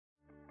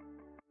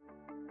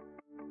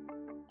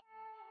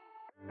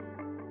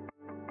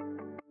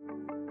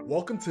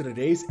Welcome to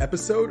today's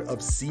episode of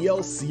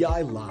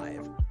CLCI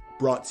Live,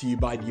 brought to you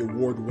by the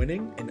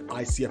award-winning and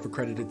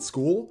ICF-accredited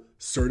school,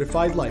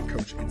 Certified Life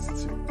Coach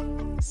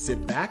Institute.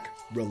 Sit back,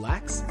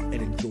 relax, and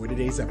enjoy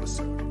today's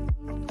episode.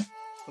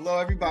 Hello,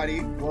 everybody.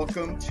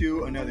 Welcome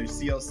to another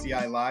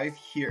CLCI Live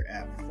here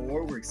at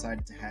 4. We're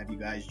excited to have you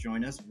guys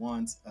join us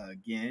once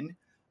again.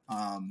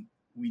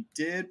 We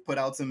did put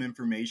out some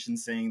information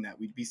saying that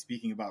we'd be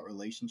speaking about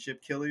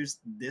relationship killers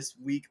this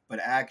week,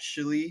 but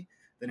actually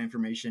that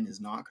information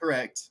is not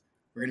correct.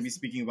 We're going to be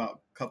speaking about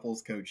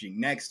couples coaching.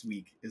 Next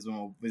week is when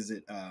we'll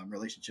visit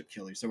relationship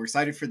killers. So we're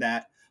excited for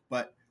that,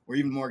 but we're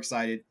even more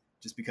excited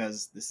just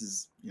because this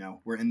is,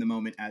 we're in the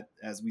moment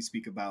as we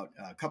speak about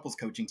couples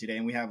coaching today.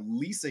 And we have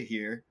Lisa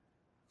here,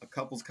 a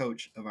couples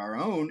coach of our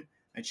own,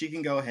 and she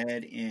can go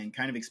ahead and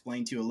kind of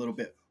explain to you a little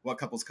bit what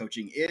couples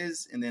coaching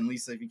is. And then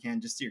Lisa, if you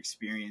can, just your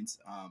experience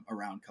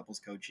around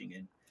couples coaching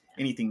and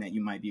anything that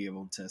you might be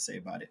able to say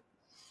about it.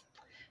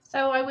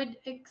 So I would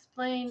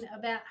explain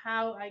about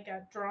how I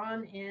got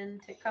drawn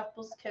into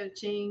couples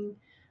coaching.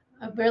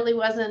 It really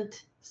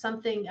wasn't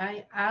something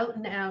I out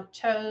and out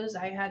chose.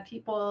 I had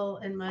people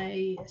in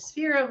my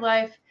sphere of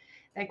life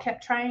that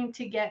kept trying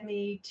to get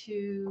me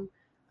to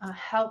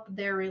help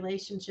their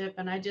relationship.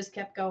 And I just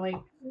kept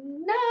going,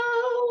 no.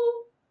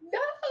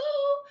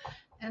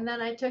 And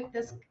then I took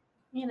this,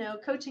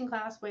 coaching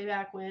class way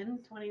back when,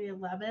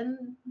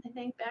 2011, I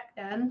think back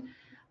then.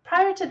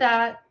 Prior to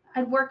that,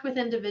 I'd worked with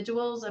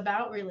individuals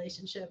about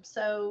relationships.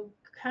 So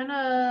kind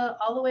of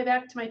all the way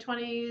back to my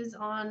 20s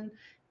on,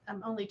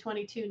 I'm only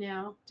 22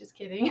 now, just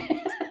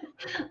kidding.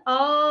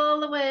 All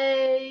the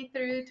way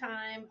through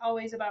time,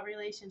 always about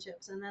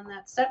relationships. And then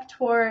that step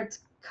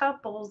towards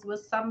couples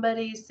was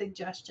somebody's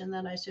suggestion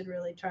that I should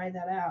really try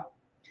that out.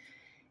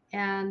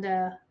 And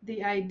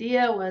the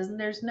idea was,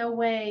 there's no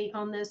way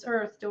on this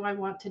earth do I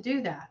want to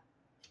do that.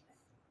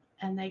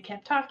 And they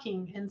kept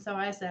talking. And so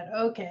I said,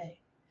 okay,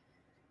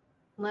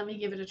 let me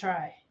give it a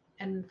try.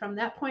 And from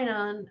that point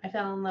on, I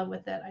fell in love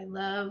with it. I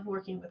love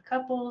working with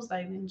couples.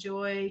 I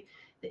enjoy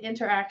the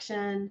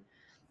interaction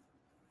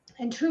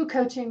and true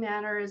coaching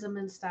mannerism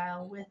and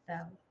style with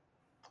them.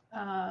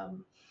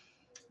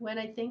 When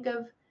I think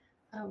of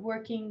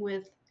working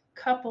with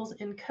couples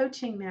in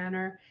coaching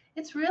manner,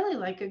 it's really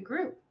like a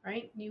group,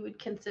 right? You would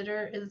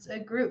consider it as a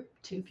group.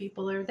 Two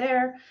people are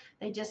there.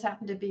 They just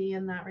happen to be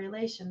in that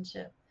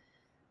relationship.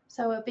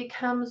 So it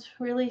becomes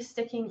really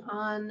sticking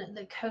on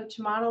the coach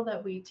model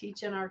that we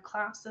teach in our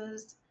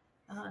classes,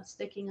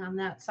 sticking on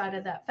that side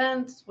of that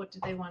fence. What do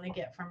they want to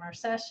get from our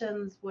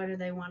sessions? What do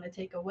they want to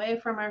take away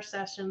from our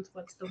sessions?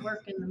 What's the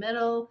work in the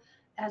middle,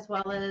 as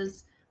well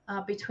as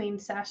between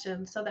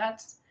sessions? So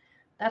that's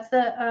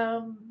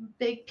the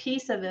big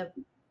piece of it.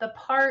 The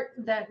part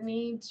that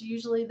needs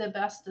usually the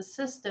best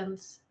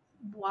assistance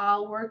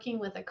while working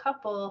with a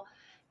couple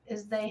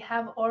is they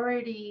have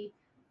already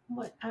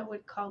what I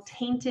would call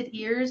tainted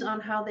ears on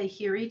how they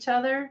hear each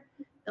other,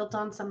 built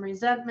on some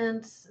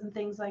resentments and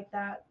things like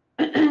that.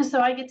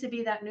 So I get to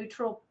be that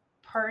neutral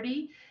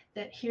party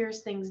that hears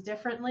things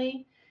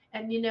differently.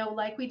 And,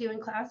 like we do in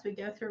class, we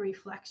go through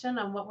reflection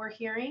on what we're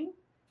hearing.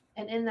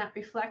 And in that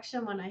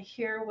reflection, when I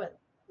hear what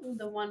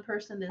the one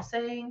person is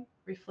saying,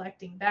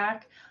 reflecting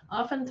back,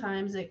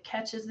 oftentimes it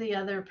catches the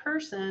other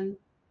person,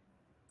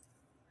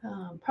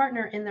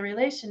 partner in the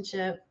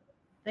relationship.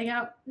 They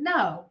go,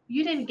 no,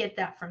 you didn't get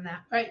that from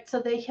that, right? So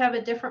they have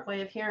a different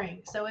way of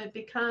hearing. So it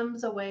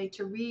becomes a way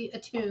to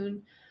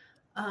reattune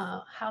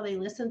how they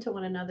listen to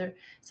one another,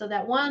 so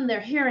that one,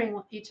 they're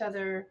hearing each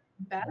other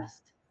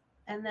best.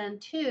 And then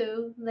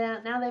two,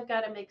 that now they've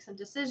got to make some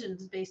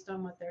decisions based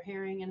on what they're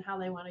hearing and how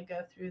they want to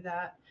go through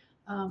that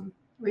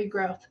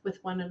regrowth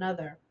with one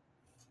another.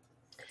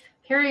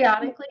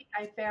 Periodically,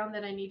 I found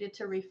that I needed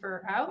to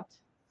refer out,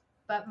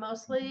 but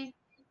mostly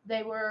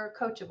they were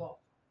coachable.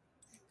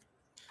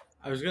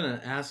 I was going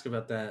to ask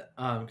about that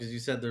because you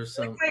said there's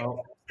some.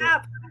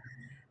 Stop.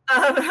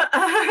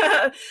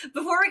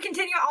 Before we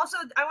continue, also,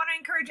 I want to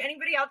encourage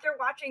anybody out there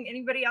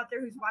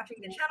who's watching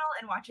the channel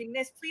and watching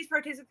this, please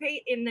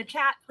participate in the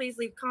chat. Please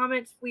leave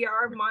comments. We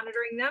are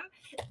monitoring them.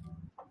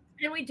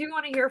 And we do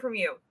want to hear from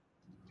you.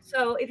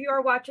 So if you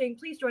are watching,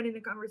 please join in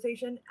the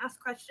conversation, ask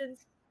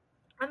questions.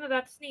 I'm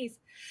about to sneeze.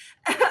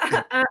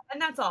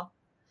 And that's all.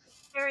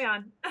 Carry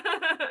on.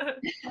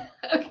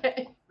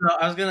 Okay. So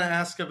I was going to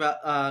ask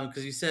about,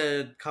 because you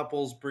said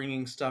couples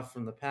bringing stuff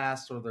from the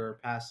past or their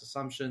past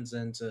assumptions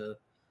into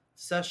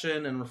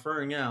session and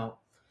referring out.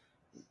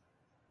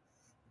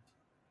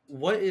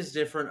 What is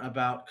different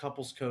about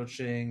couples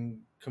coaching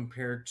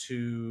compared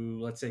to,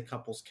 let's say,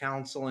 couples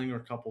counseling or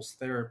couples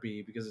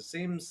therapy? Because it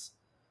seems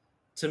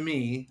to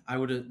me,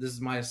 this is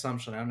my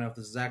assumption, I don't know if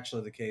this is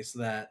actually the case,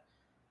 that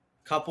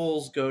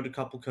couples go to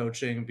couple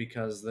coaching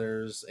because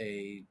there's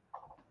a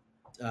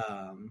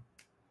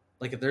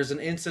like if there's an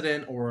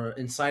incident or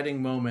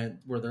inciting moment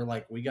where they're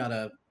like, we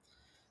gotta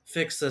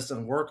fix this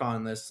and work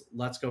on this,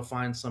 let's go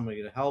find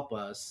somebody to help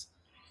us.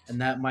 And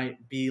that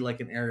might be like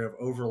an area of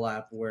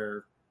overlap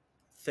where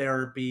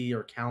therapy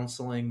or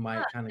counseling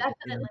might kind of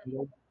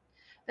definitely.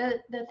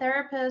 The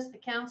therapist, the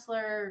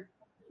counselor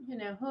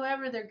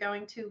whoever they're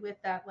going to with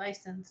that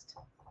licensed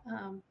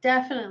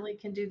definitely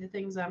can do the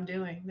things I'm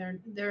doing.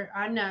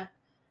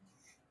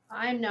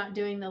 I'm not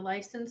doing the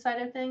license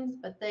side of things,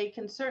 but they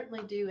can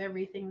certainly do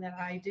everything that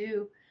I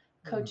do,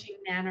 coaching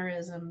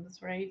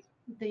mannerisms, right?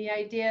 The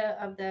idea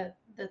of the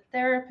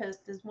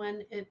therapist is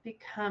when it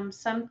becomes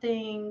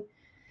something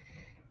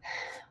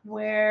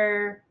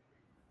where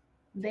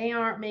they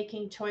aren't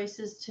making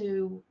choices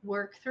to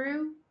work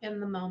through in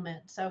the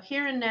moment. So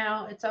here and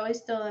now, it's always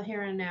still a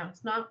here and now.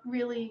 It's not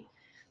really,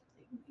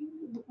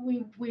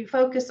 we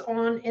focus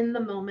on in the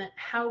moment.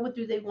 How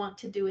do they want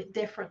to do it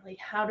differently?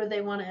 How do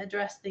they want to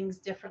address things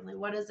differently?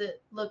 What does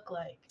it look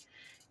like?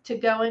 To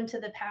go into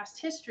the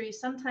past history,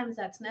 sometimes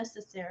that's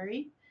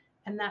necessary,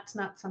 and that's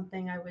not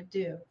something I would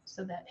do.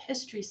 So that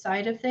history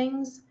side of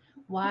things,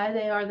 why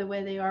they are the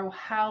way they are,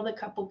 how the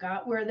couple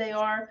got where they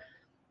are,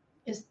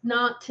 is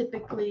not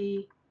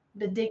typically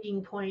the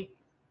digging point.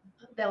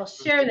 They'll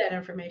share that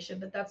information,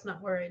 but that's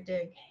not where I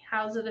dig.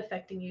 How's it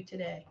affecting you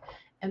today?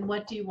 And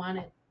what do you want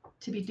it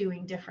to be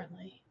doing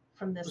differently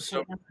from this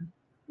So point on?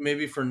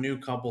 maybe for new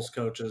couples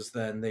coaches,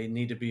 then they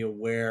need to be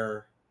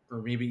aware,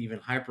 or maybe even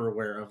hyper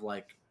aware of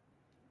like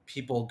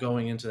people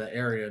going into the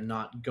area,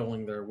 not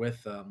going there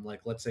with them.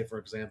 Like, let's say, for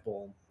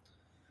example,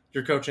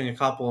 you're coaching a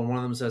couple and one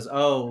of them says,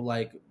 "Oh,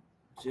 like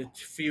a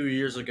few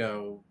years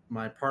ago,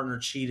 my partner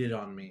cheated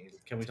on me.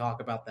 Can we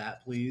talk about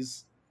that,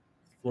 please?"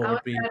 How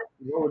What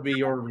would be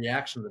your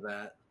reaction to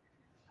that?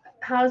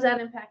 how is that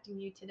impacting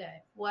you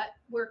today? What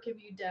work have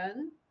you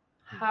done?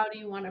 How do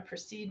you want to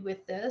proceed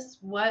with this?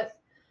 What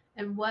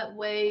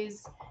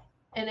ways?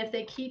 And if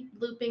they keep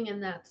looping in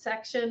that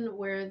section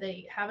where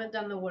they haven't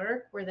done the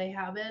work, where they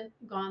haven't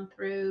gone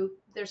through,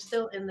 they're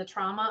still in the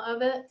trauma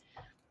of it,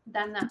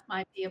 then that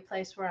might be a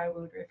place where I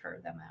would refer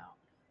them out.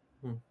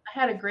 I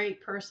had a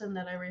great person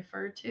that I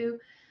referred to,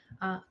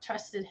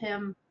 trusted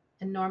him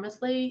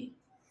enormously.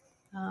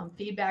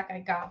 Feedback I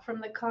got from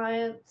the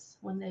clients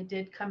when they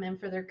did come in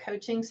for their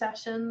coaching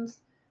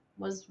sessions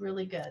was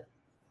really good.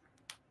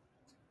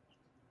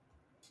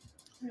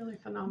 Really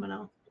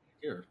phenomenal.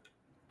 Here.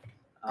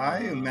 I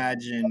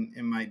imagine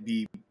it might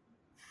be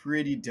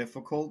pretty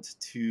difficult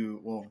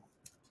to, well,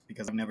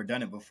 because I've never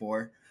done it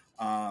before,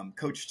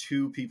 coach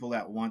two people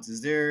at once.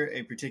 Is there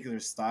a particular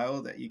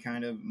style that you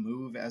kind of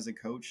move as a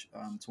coach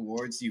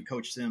towards? Do you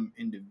coach them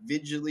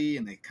individually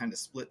and they kind of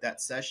split that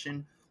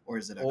session, or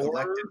is it a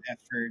collective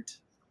effort?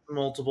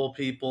 Multiple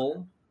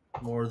people,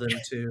 more than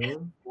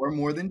two. Or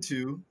more than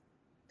two,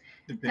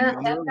 And depending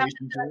on the I've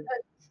happened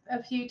relationship?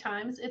 a few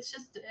times. It's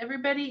just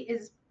everybody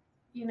is,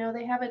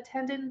 they have a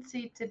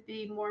tendency to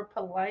be more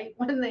polite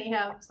when they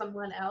have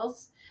someone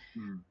else.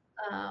 Hmm.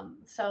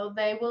 So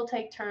they will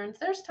take turns.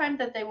 There's times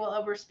that they will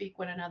overspeak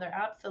one another,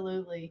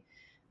 absolutely.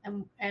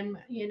 And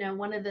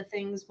one of the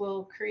things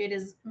we'll create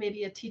is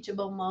maybe a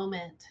teachable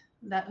moment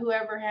that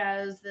whoever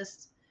has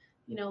this,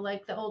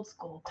 like the old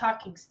school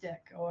talking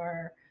stick,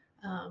 or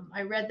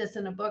I read this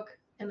in a book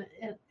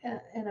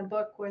in a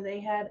book where they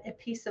had a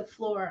piece of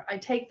floor. I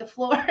take the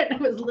floor, and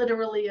it was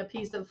literally a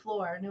piece of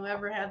floor, and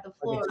whoever had the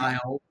floor, Like a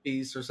tile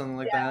piece or something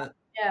like yeah,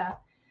 that.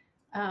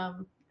 yeah.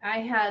 I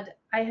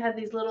had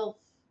these little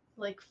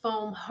like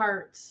foam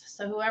hearts.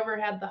 So whoever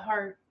had the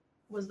heart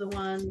was the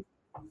one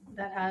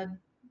that had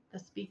the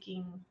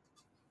speaking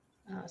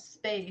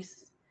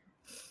space.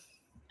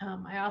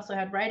 I also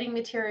had writing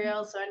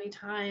material. So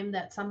anytime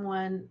that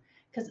someone,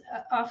 because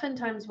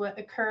oftentimes what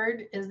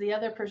occurred is the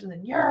other person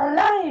said, "You're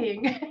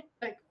lying."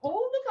 Like,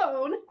 hold the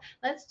phone.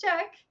 Let's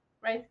check.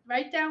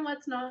 Write down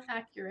what's not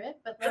accurate,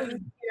 but let me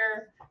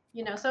hear.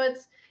 So it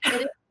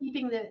is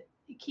keeping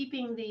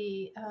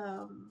the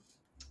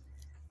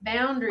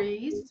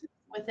boundaries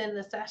within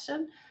the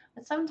session,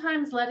 but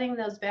sometimes letting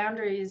those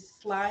boundaries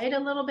slide a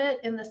little bit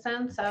in the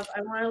sense of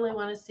I really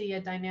want to see a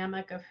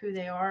dynamic of who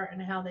they are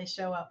and how they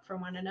show up for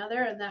one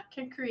another. And that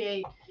can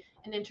create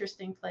an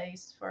interesting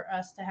place for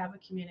us to have a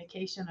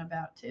communication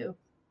about too.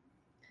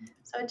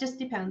 So it just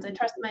depends. I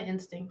trust my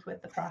instinct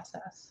with the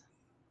process.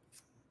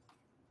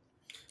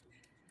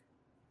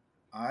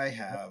 I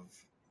have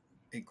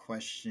a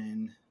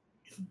question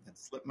that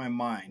slipped my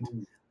mind.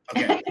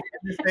 Okay.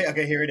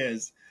 Okay, here it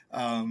is.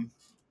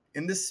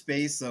 In this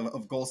space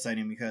of goal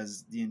setting,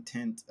 because the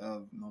intent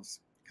of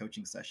most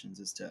coaching sessions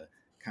is to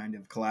kind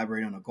of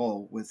collaborate on a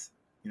goal with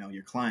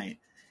your client.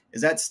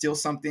 Is that still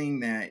something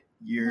that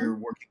you're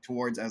working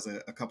towards as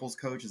a couples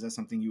coach? Is that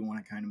something you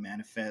want to kind of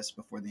manifest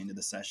before the end of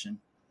the session?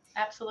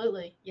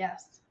 Absolutely,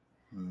 yes.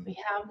 We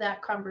have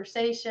that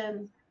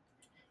conversation.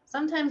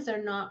 Sometimes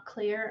they're not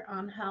clear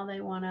on how they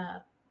want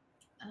to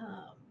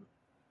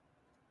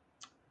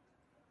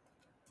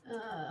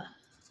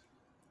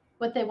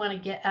what they want to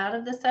get out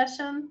of the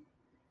session.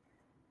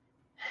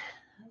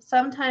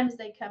 Sometimes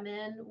they come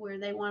in where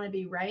they want to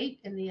be right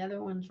and the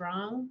other one's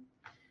wrong.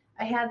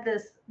 I had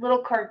this little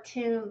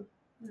cartoon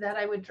that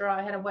I would draw.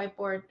 I had a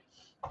whiteboard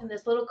and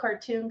this little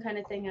cartoon kind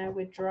of thing I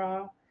would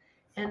draw,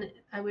 and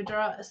I would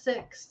draw a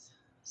 6.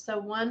 So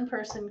one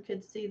person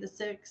could see the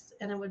 6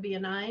 and it would be a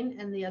 9,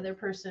 and the other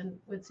person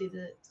would see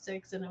the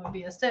 6 and it would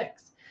be a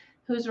 6.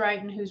 Who's right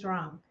and who's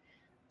wrong?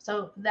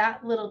 So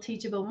that little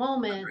teachable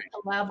moment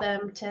allowed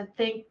them to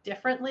think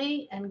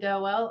differently and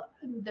go, well,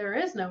 there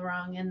is no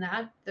wrong in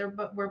that.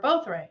 We're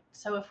both right.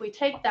 So if we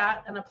take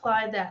that and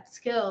apply that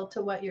skill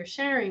to what you're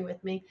sharing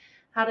with me,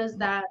 how does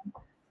that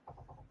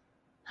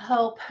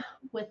help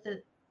with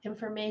the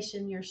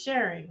information you're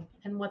sharing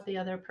and what the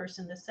other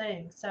person is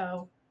saying?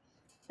 So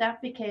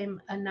that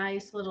became a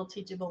nice little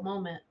teachable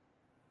moment.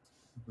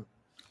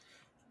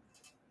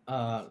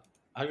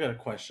 I've got a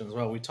question as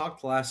well. We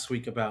talked last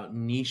week about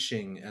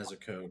niching as a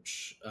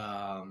coach,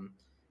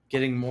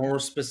 getting more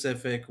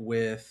specific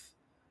with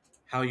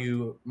how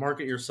you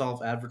market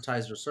yourself,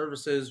 advertise your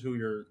services, who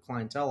your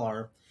clientele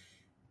are,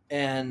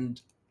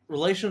 and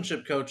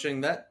relationship coaching.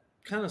 That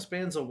kind of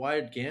spans a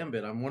wide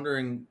gambit. I'm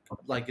wondering,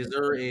 like, is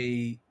there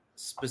a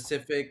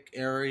specific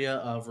area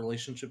of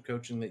relationship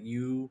coaching that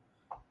you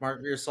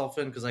market yourself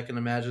in? Because I can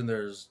imagine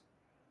there's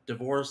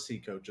divorcee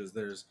coaches,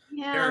 there's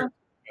parent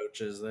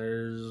coaches,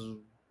 there's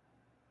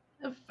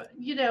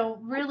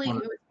really it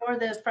was more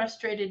the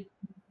frustrated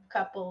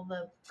couple,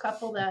 the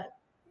couple that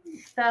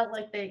felt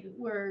like they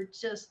were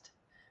just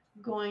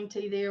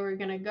they were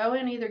going to go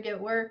and either get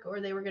work or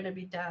they were going to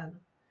be done.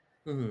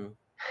 Mm-hmm.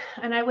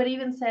 And I would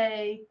even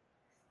say,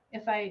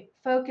 if I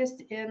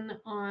focused in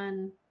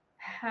on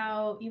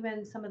how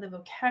even some of the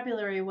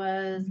vocabulary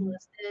was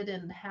listed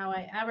and how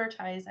I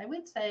advertise, I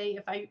would say,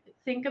 if I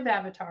think of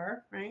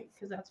avatar, right,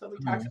 because that's what we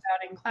talked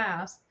about in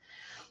class,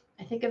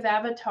 I think of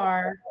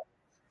avatar,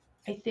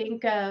 I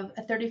think of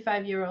a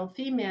 35-year-old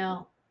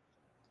female.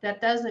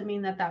 That doesn't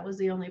mean that that was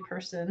the only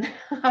person,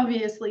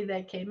 obviously,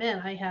 that came in.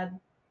 I had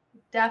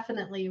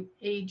definitely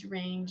age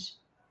range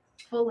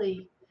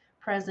fully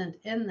present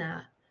in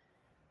that.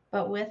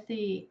 But with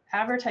the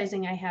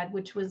advertising I had,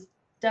 which was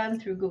done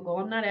through Google,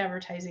 I'm not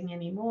advertising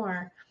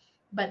anymore,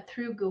 but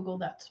through Google,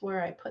 that's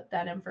where I put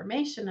that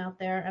information out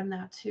there, and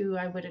that's who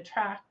I would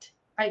attract.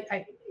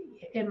 I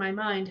in my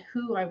mind,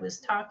 who I was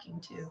talking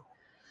to.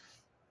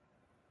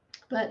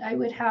 But I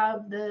would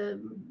have the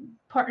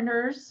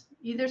partners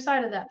either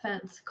side of that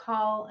fence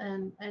call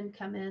and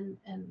come in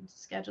and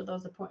schedule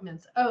those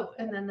appointments. Oh,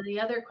 and then the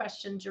other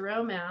question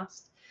Jerome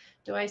asked,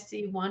 do I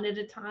see one at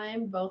a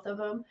time, both of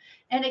them?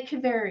 And it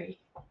could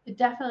vary. It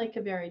definitely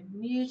could vary.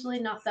 Usually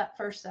not that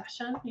first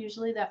session.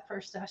 Usually that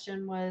first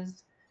session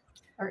was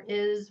or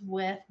is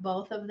with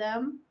both of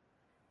them.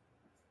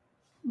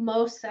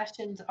 Most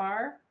sessions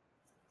are.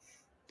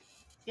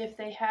 If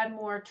they had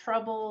more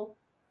trouble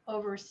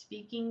over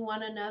speaking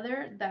one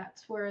another,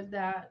 that's where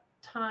that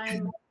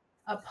time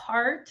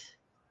apart,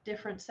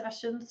 different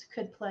sessions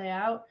could play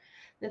out.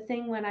 The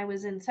thing when I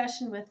was in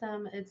session with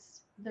them,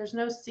 there's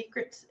no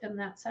secrets in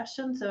that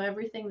session. So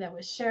everything that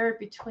was shared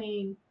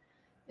between,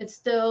 it's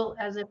still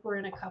as if we're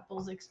in a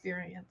couple's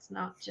experience,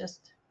 not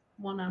just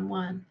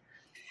one-on-one.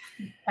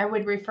 I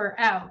would refer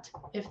out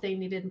if they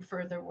needed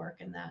further work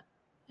in that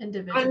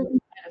individual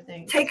kind of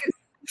thing.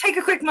 Take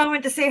a quick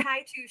moment to say hi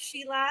to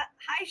Sheila.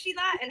 Hi,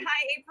 Sheila, and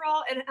hi,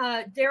 April,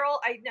 and Daryl.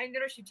 I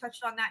noticed you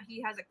touched on that.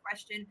 He has a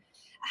question.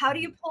 How do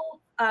you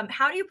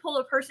pull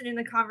a person in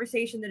the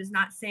conversation that is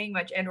not saying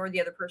much, and or the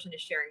other person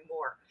is sharing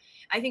more?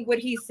 I think what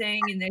he's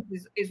saying in this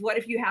is what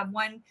if you have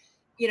one,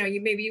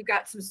 you've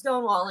got some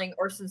stonewalling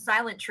or some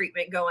silent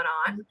treatment going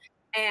on,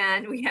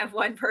 and we have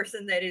one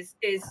person that is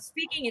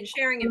speaking and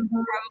sharing and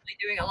probably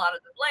doing a lot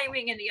of the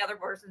blaming, and the other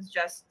person's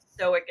just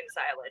stoic and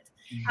silent.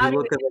 You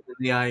look at them in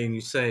the eye and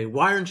you say,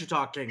 "Why aren't you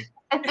talking?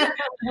 Why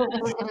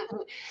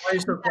are you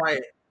so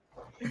quiet?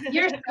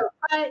 You're so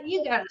quiet.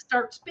 You got to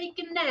start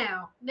speaking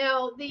now."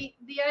 No, the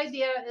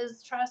idea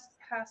is trust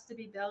has to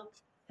be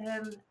built,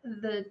 and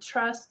the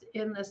trust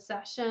in the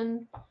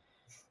session.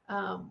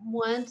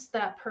 Once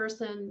that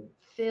person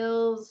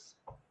feels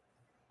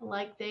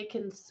like they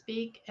can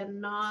speak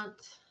and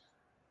not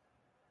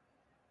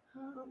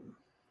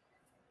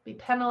be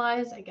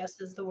penalized, I guess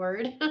is the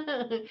word,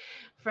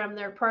 from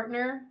their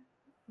partner,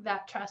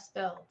 that trust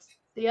builds.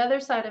 The other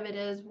side of it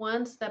is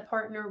once the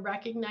partner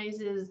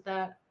recognizes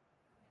that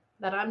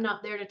I'm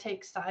not there to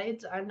take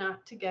sides, I'm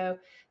not to go,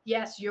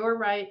 yes, you're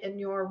right and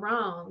you're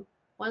wrong.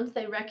 Once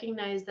they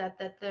recognize that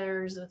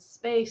there's a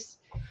space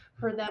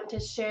for them to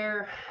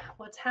share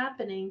what's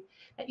happening,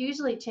 that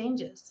usually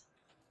changes.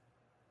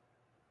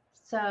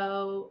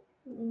 So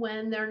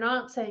when they're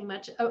not saying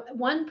much,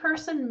 one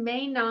person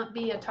may not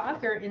be a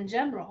talker in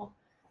general.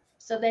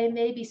 So they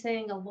may be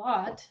saying a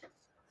lot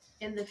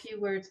in the few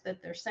words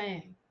that they're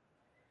saying.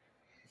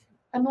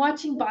 I'm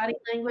watching body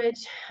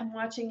language. I'm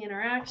watching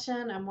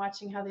interaction. I'm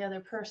watching how the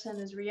other person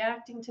is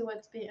reacting to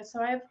what's being.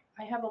 So I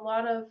have a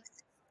lot of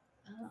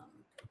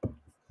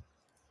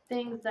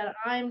things that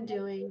I'm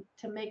doing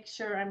to make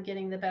sure I'm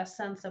getting the best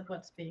sense of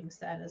what's being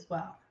said as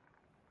well.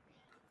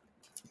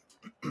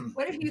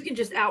 What if you can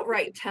just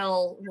outright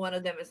tell one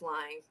of them is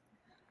lying?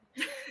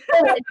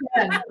 I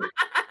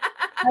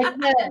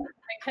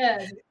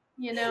could.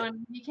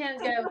 And you can't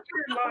go, you're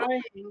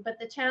lying. But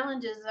the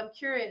challenge is, I'm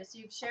curious.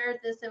 You've shared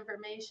this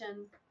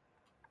information,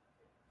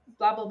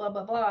 blah, blah, blah,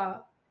 blah, blah.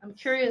 I'm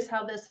curious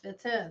how this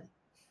fits in,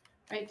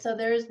 right? So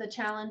there's the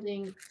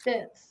challenging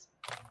fits.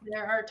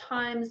 There are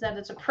times that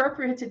it's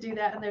appropriate to do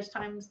that, and there's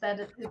times that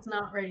it's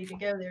not ready to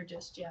go there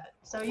just yet.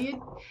 So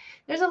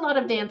there's a lot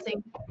of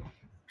dancing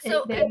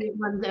So that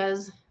one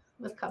does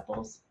with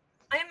couples.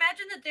 I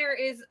imagine that there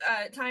is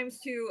times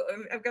too.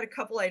 I've got a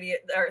couple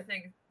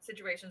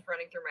situations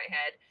running through my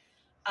head.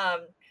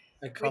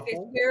 A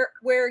couple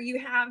where you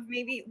have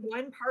maybe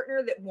one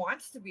partner that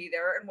wants to be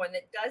there and one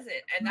that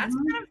doesn't, and that's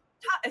kind of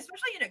tough,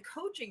 especially in a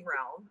coaching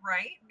realm,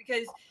 right?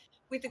 Because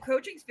with the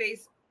coaching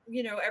space,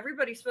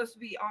 everybody's supposed to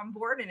be on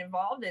board and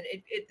involved, and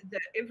the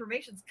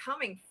information's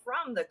coming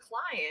from the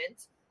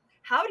client.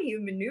 How do you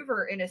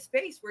maneuver in a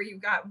space where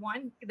you've got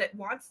one that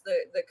wants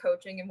the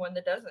coaching and one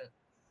that doesn't?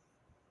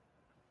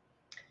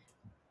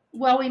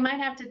 Well, we might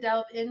have to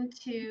delve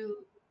into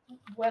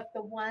what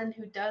the one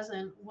who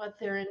doesn't, what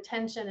their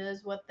intention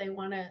is, what they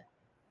want to,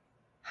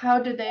 how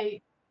do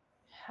they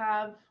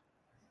have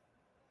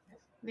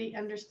the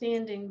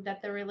understanding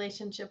that the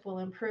relationship will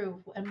improve,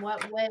 and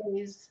what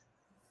ways.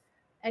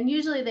 And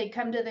usually they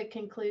come to the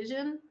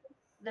conclusion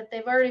that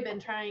they've already been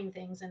trying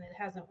things and it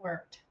hasn't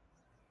worked.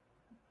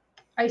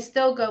 I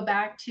still go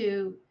back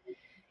to,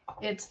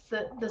 it's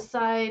the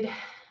side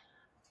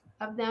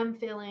of them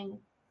feeling,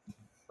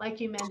 like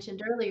you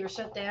mentioned earlier,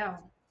 shut down.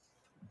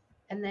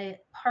 And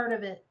part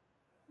of it,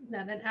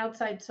 that an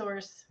outside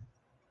source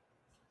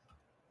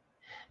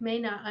may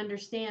not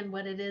understand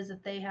what it is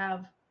that they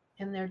have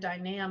in their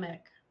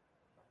dynamic.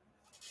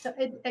 So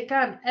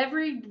again,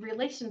 every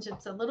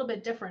relationship's a little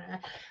bit different.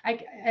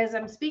 As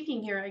I'm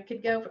speaking here, I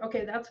could go,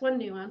 okay, that's one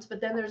nuance, but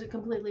then there's a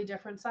completely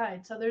different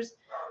side. So there's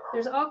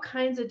all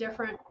kinds of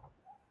different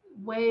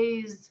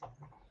ways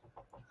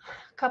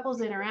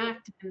couples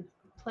interact and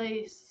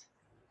place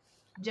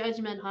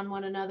judgment on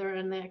one another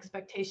and the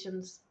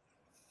expectations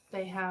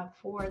they have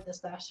for the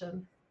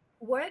session.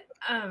 What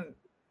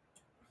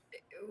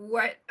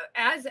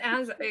as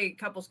a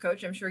couples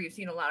coach, I'm sure you've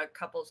seen a lot of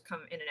couples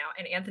come in and out.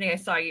 And Anthony, I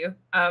saw you.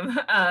 I'm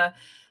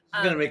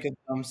gonna make a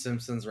dumb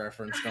Simpsons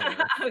reference.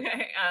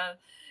 Okay.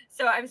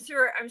 So I'm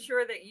sure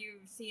that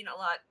you've seen a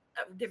lot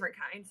of different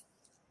kinds.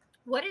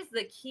 What is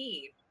the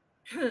key?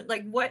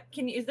 Like,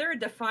 is there a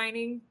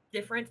defining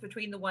difference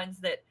between the ones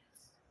that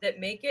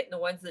make it and the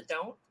ones that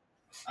don't?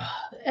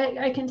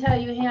 I can tell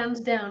you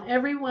hands down,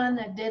 everyone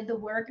that did the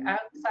work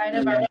outside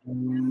of our,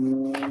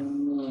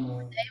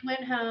 they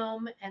went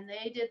home and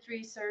they did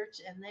research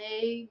and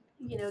they,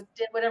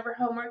 did whatever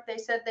homework they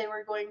said they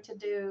were going to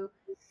do.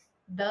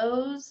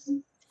 Those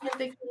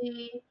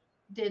typically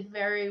did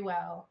very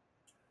well.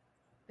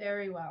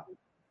 Very well.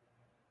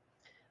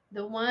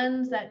 The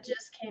ones that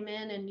just came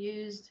in and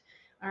used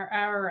our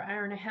hour or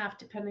hour and a half,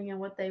 depending on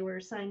what they were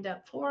signed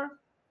up for,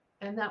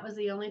 and that was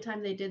the only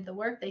time they did the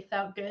work, they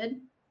felt good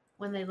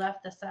when they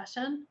left the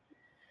session,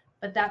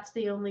 but that's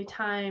the only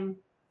time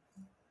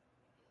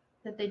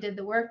that they did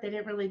the work. They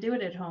didn't really do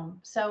it at home.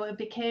 So it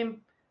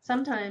became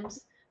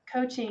sometimes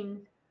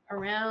coaching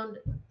around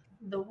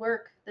the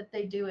work that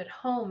they do at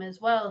home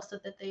as well, so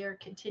that they are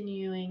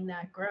continuing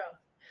that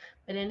growth.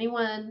 But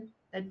anyone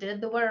that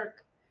did the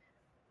work,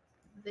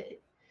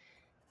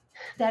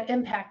 that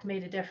impact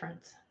made a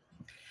difference.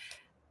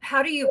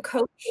 How do you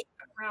coach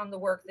around the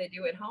work they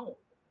do at home?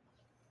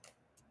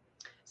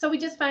 So we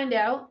just find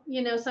out,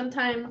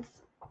 sometimes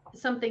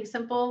something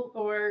simple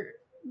or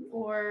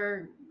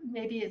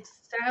maybe it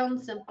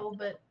sounds simple,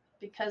 but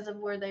because of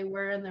where they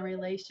were in the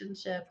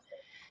relationship,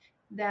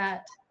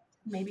 that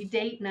maybe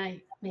date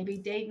night,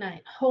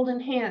 holding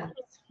hands,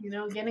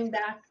 getting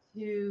back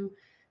to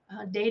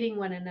dating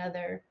one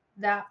another,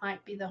 that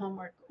might be the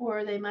homework.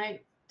 Or they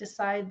might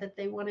decide that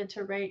they wanted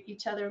to write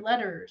each other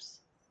letters,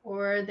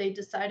 or they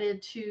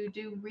decided to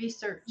do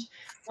research.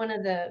 One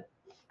of the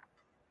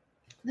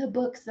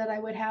books that I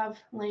would have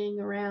laying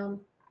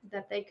around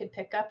that they could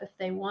pick up if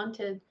they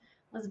wanted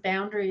was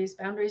Boundaries.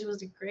 Boundaries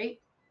was a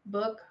great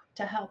book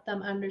to help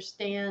them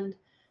understand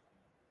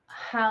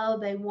how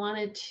they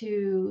wanted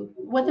to,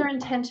 what their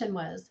intention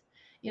was.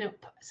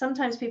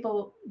 Sometimes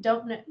people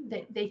don't know,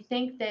 they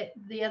think that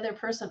the other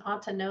person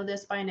ought to know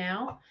this by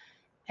now.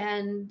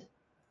 And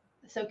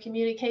so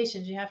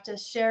communications, you have to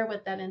share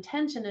what that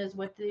intention is,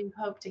 what do you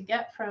hope to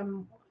get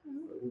from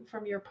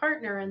your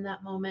partner in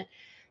that moment.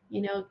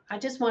 I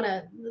just want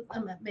to,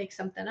 I'm gonna make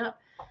something up.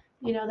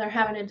 They're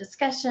having a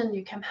discussion.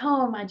 You come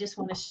home. I just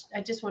want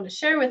to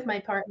share with my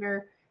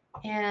partner,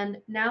 and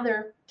now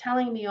they're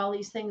telling me all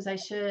these things I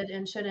should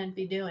and shouldn't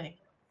be doing.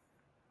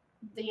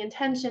 The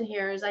intention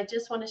here is I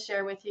just want to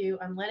share with you.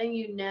 I'm letting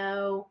you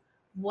know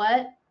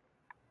what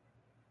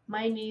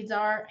my needs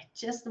are. I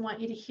just want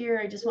you to hear.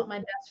 I just want my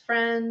best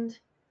friend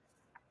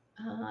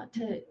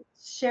to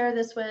share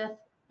this with.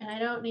 And I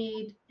don't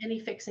need any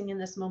fixing in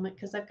this moment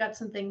because I've got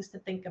some things to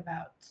think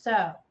about.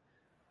 So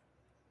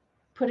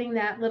putting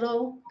that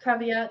little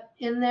caveat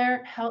in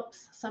there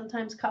helps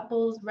sometimes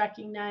couples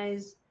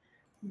recognize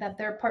that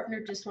their partner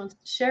just wants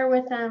to share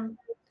with them.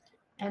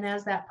 And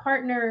as that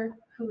partner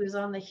who is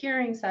on the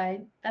hearing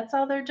side, that's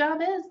all their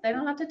job is. They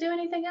don't have to do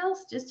anything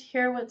else, just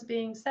hear what's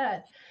being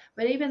said.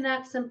 But even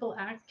that simple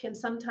act can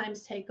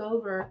sometimes take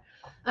over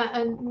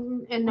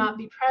and not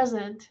be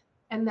present.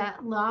 and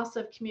that loss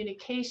of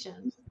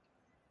communication.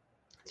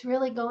 It's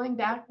really going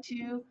back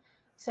to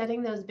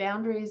setting those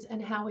boundaries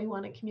and how we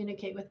want to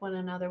communicate with one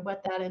another,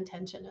 what that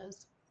intention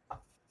is.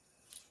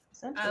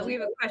 We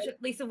have a question,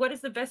 Lisa. What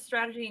is the best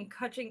strategy in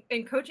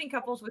coaching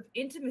couples with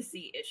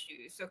intimacy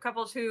issues? So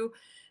couples who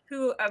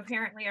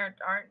apparently aren't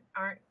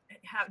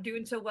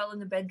doing so well in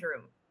the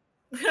bedroom.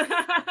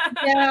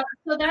 Yeah,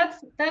 so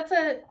that's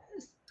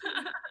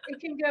it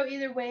can go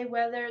either way,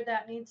 whether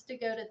that needs to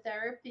go to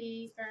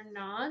therapy or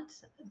not.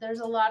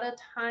 There's a lot of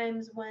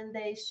times when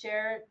they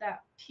share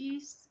that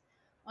piece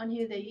on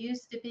who they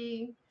used to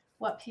be,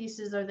 what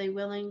pieces are they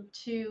willing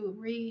to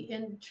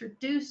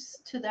reintroduce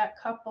to that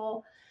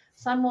couple.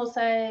 Some will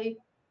say,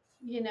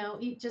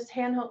 just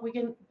handhold.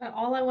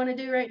 All I want to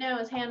do right now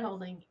is hand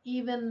holding,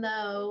 even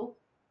though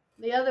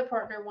the other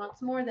partner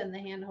wants more than the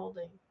hand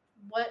holding.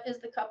 What is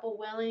the couple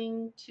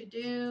willing to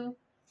do?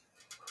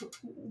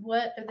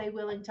 What are they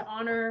willing to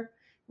honor?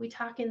 We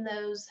talk in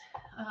those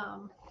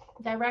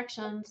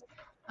directions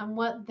on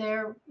what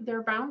their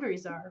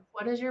boundaries are.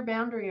 What is your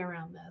boundary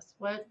around this?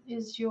 What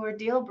is your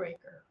deal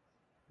breaker?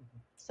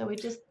 So we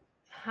just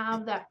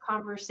have that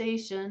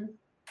conversation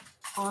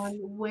on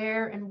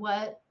where and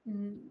what.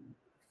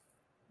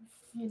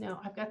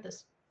 I've got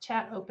this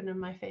chat open in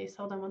my face.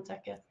 Hold on one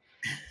second.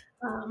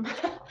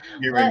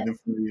 Get ready to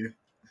fool you.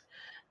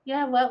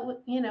 Yeah,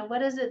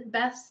 what is it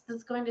best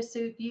that's going to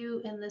suit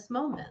you in this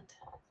moment?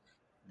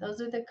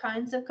 Those are the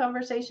kinds of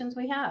conversations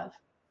we have.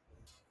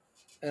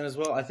 And as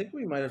well, I think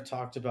we might have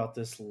talked about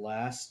this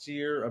last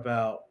year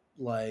about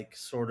like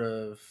sort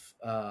of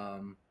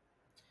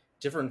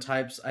different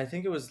types. I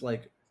think it was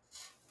like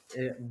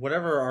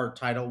whatever our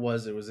title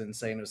was, it was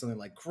insane. It was something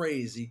like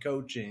crazy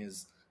coaching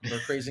or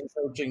crazy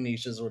coaching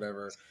niches or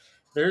whatever.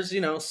 There's,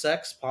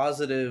 sex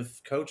positive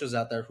coaches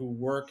out there who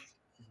work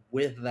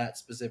with that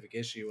specific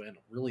issue and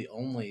really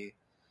only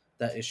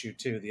that issue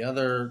too. The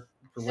other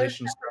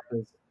relationship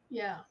is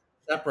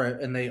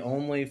separate and they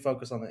only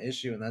focus on the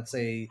issue, and that's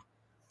a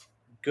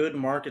good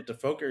market to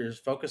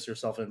focus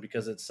yourself in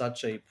because it's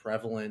such a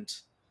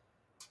prevalent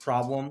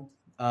problem.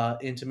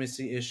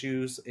 Intimacy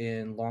issues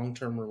in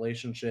long-term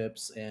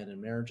relationships and in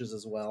marriages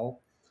as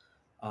well.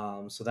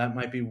 So that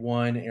might be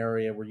one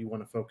area where you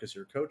want to focus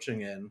your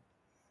coaching in.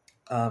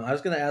 I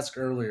was going to ask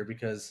earlier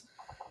because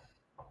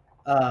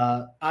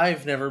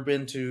I've never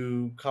been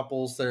to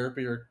couples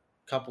therapy or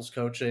couples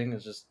coaching.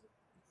 It's just,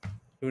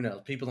 who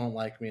knows? People don't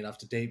like me enough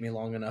to date me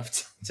long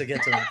enough to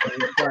get to that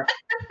point.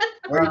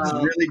 We're just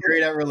really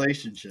great at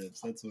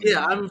relationships. That's what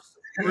I'm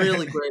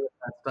really great at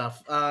that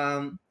stuff.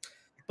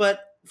 But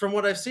from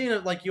what I've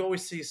seen, like you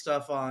always see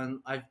stuff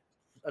on. I've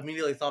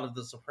immediately thought of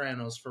The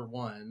Sopranos for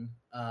one.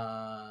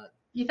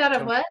 You thought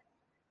of what?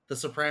 The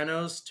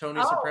Sopranos. Tony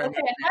Oh, Soprano. okay.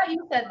 I thought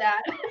you said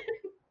that.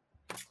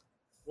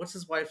 What's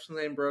his wife's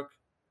name, Brooke?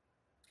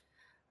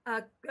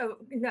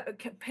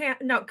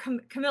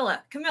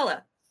 Camilla.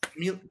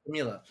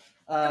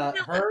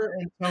 Her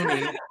and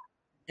Tony.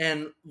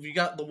 And you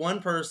got the one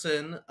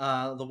person,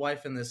 the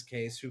wife in this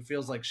case, who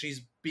feels like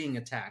she's being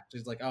attacked.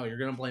 She's like, oh, you're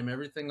going to blame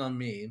everything on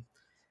me.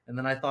 And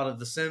then I thought of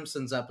the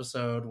Simpsons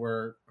episode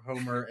where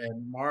Homer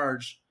and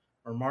Marge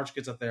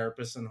gets a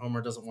therapist and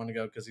Homer doesn't want to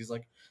go because he's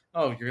like,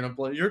 oh, you're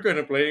going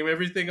to blame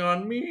everything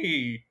on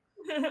me.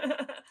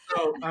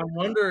 So I'm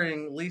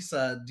wondering,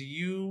 Lisa, do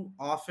you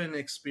often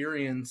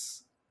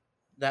experience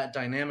that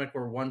dynamic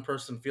where one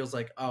person feels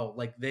like, oh,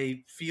 like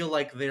they feel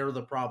like they're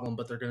the problem,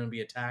 but they're going to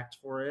be attacked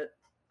for it?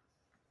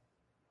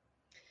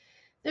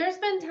 There's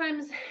been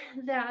times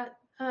that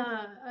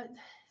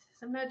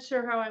I'm not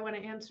sure how I want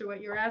to answer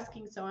what you're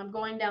asking, so I'm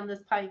going down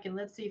this pike and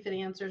let's see if it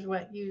answers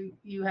what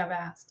you have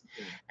asked.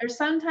 There's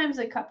sometimes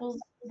that couples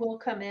will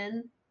come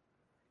in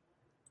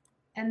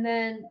and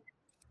then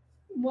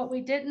what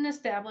we didn't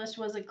establish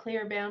was a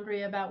clear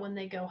boundary about when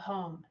they go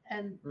home,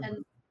 and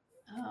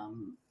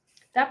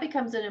that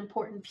becomes an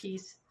important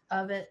piece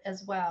of it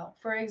as well.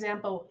 For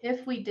example,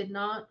 if we did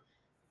not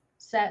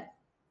set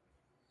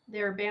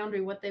their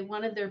boundary, what they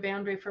wanted their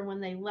boundary for when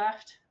they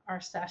left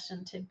our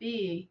session to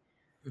be,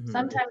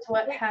 sometimes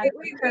what had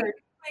occurred.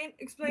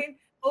 Explain.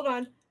 Hold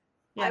on.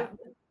 Yeah.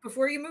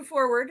 Before you move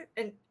forward,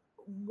 and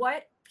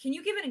what can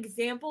you give an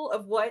example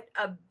of what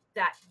a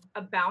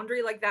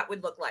boundary like that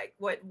would look like?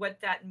 What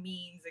that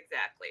means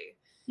exactly?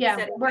 Yeah,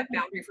 setting that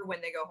boundary for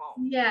when they go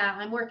home. Yeah,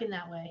 I'm working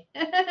that way.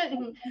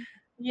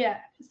 Yeah.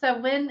 So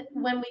when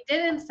we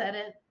didn't set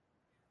it,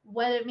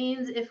 what it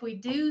means if we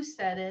do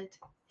set it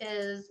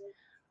is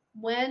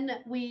when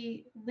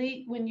you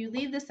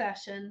leave the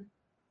session,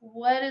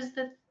 what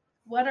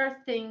are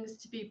things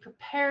to be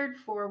prepared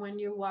for when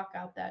you walk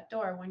out that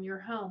door, when you're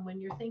home, when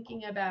you're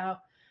thinking about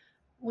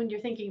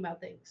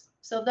things.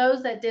 So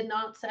those that did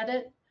not set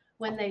it,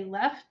 when they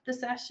left the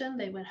session,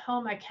 they went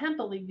home. I can't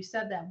believe you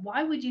said that.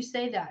 Why would you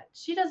say that?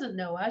 She doesn't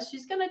know us.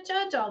 She's going to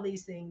judge all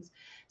these things.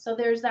 So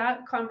there's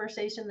that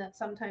conversation that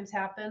sometimes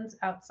happens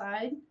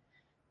outside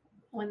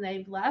when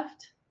they've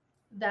left.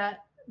 That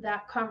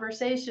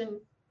conversation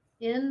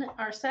in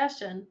our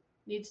session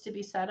needs to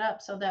be set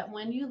up so that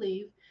when you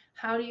leave,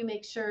 how do you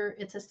make sure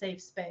it's a safe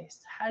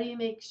space? How do you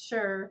make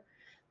sure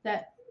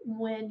that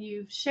when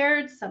you've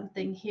shared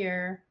something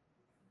here,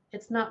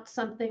 it's not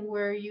something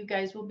where you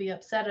guys will be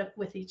upset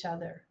with each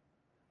other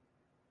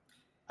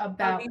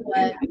about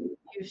what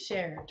you've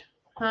shared.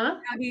 Huh?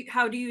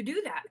 How do you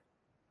do that?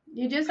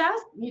 You just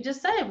ask, you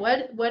just say,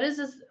 what is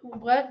this?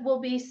 What will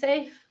be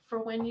safe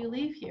for when you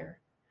leave here?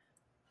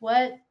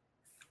 What,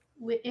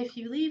 if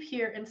you leave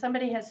here and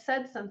somebody has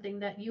said something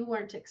that you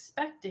weren't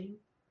expecting,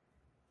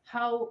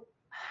 how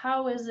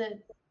is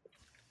it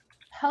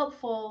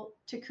helpful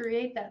to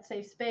create that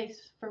safe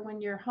space for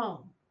when you're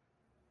home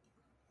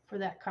for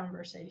that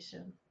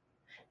conversation?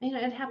 You know,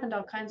 it happened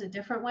all kinds of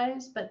different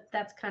ways, but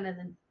that's kind of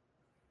the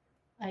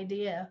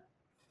idea.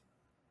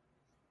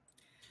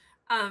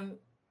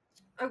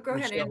 Go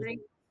ahead, Anthony.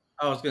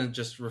 I was going to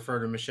just refer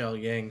to Michelle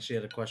Yang. She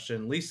had a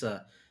question.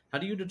 Lisa, how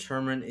do you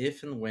determine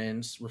if and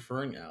when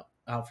referring out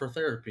for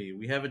therapy?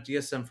 We have a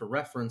DSM for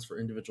reference for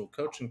individual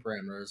coaching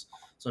parameters.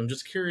 So I'm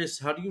just curious,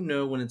 how do you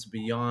know when it's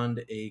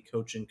beyond a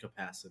coaching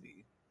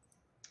capacity?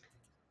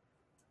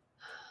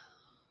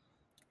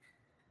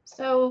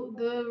 So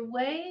the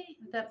way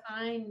that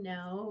I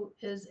know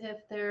is if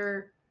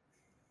they're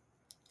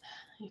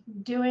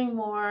doing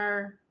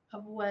more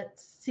of what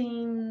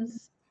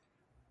seems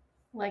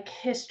like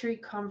history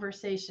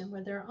conversation,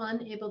 where they're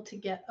unable to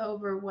get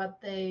over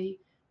what they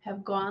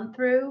have gone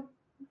through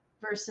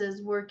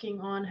versus working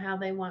on how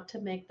they want to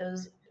make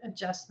those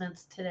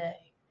adjustments today.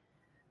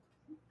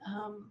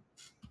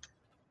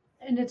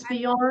 And it's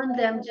beyond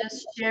them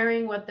just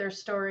sharing what their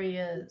story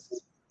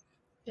is.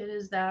 It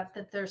is that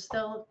they're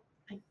still,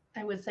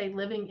 I would say,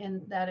 living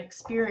in that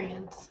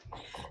experience.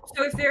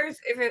 So I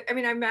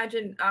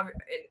imagine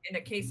in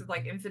a case of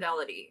like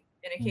infidelity,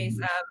 in a case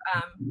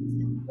of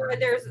where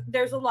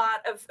there's a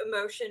lot of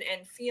emotion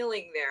and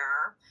feeling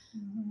there.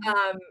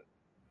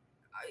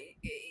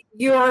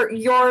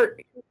 You're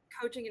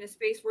coaching in a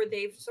space where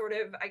they've sort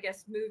of, I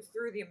guess, moved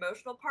through the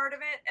emotional part of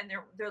it and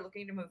they're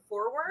looking to move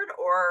forward,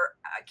 or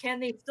can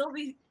they still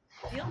be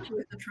dealing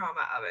with the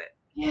trauma of it?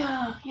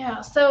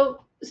 Yeah.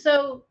 So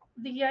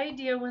the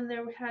idea when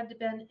there had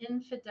been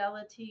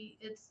infidelity,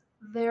 it's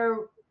their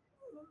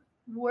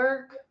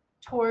work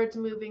towards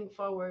moving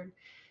forward.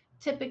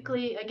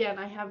 Typically, again,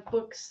 I have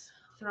books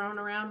thrown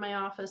around my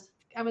office.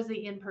 I was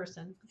the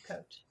in-person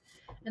coach.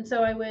 And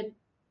so I would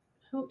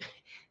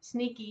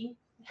sneaky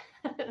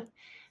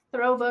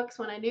throw books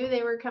when I knew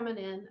they were coming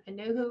in. I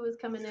knew who was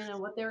coming in and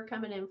what they were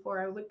coming in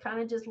for. I would kind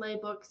of just lay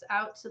books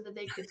out so that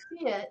they could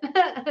see it.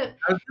 I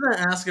was going to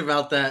ask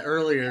about that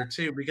earlier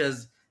too,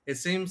 because it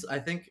seems, I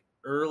think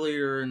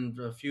earlier in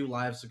a few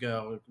lives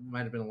ago, it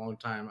might have been a long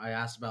time, I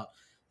asked about,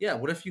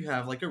 what if you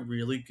have like a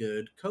really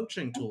good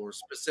coaching tool or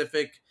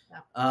specific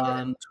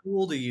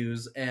tool to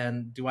use,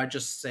 and do I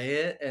just say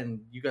it?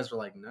 And you guys were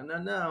like,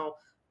 no,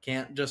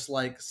 can't just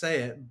like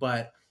say it,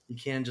 but you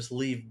can just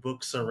leave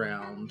books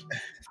around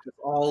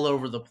all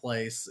over the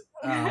place.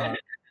 And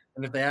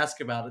if they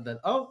ask about it, then,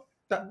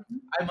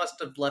 I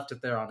must have left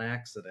it there on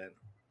accident.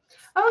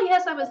 Oh,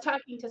 yes, I was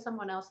talking to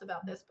someone else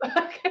about this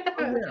book.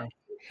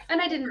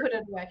 And I didn't put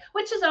it away,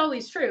 which is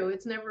always true.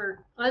 It's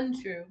never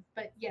untrue,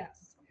 but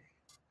yes.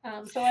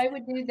 So I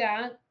would do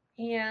that.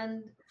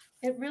 And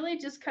it really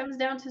just comes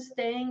down to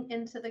staying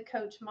into the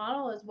coach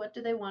model is what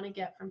do they want to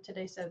get from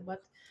today? So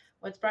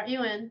what's brought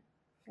you in?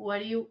 What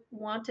do you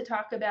want to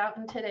talk about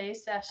in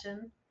today's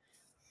session?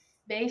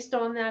 Based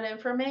on that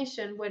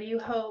information, what do you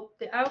hope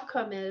the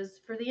outcome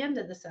is for the end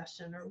of the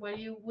session? Or what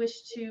do you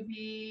wish to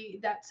be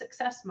that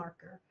success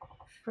marker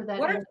for that?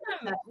 What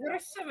are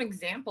some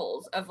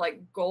examples of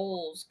like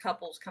goals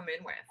couples come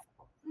in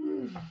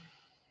with?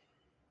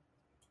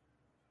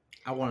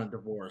 I want a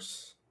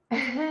divorce.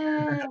 Because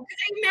I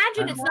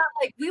imagine it's not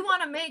like we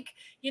want to make,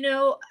 we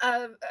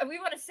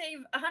want to save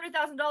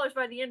 $100,000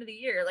 by the end of the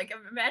year. Like,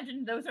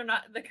 imagine those are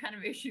not the kind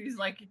of issues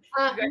like.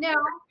 No,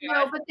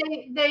 but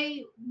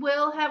they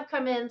will have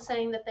come in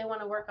saying that they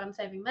want to work on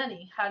saving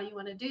money. How do you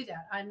want to do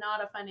that? I'm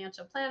not a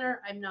financial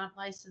planner. I'm not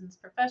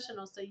licensed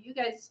professional. So you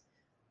guys,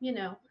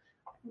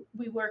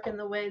 we work in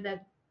the way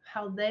that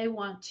how they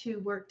want to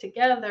work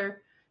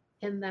together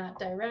in that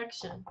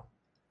direction.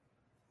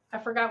 I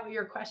forgot what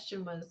your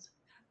question was.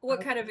 What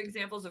kind of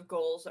examples of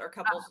goals are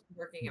couples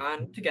working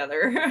on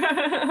together?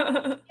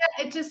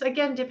 It just,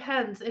 again,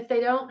 depends. If they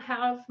don't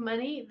have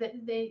money,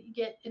 they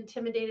get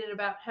intimidated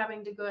about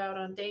having to go out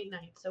on date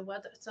night. So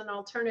what's an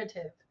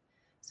alternative?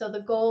 So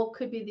the goal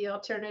could be the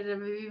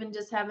alternative of even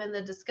just having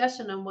the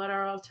discussion on what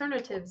our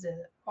alternatives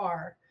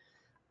are.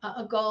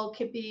 A goal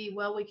could be,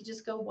 well, we could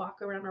just go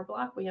walk around our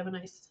block. We have a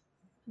nice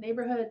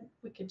neighborhood.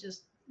 We could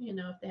just,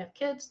 if they have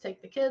kids,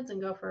 take the kids and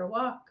go for a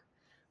walk.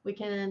 We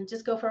can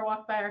just go for a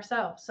walk by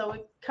ourselves.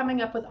 So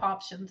coming up with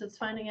options, it's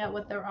finding out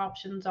what their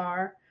options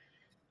are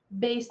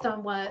based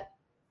on what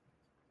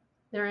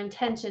their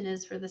intention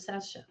is for the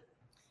session.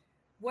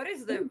 What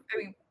is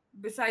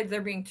besides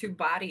there being two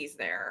bodies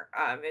there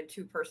and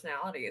two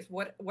personalities,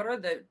 what are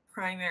the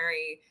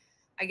primary,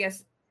 I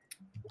guess,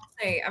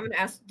 I'm going to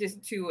ask this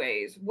two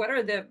ways. What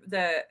are the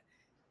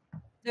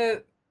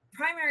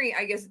primary,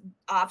 I guess,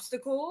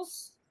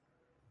 obstacles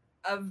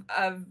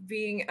of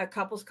being a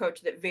couples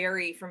coach that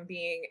vary from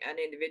being an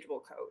individual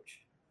coach?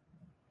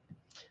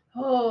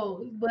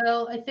 Oh,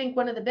 well, I think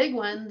one of the big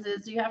ones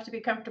is you have to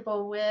be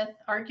comfortable with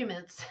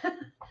arguments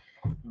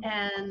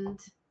and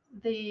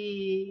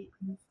the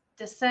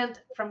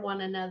dissent from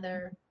one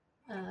another,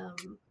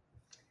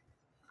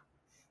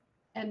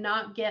 and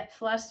not get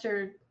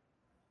flustered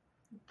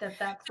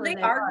that's where They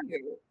they are.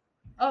 argue.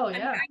 Oh, I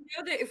mean, yeah. I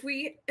know that if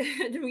we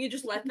do we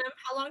just let them,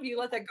 how long do you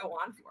let that go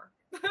on for?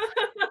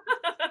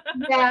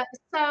 Yeah,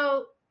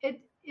 so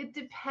it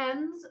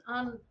depends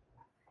on,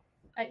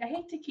 I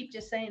hate to keep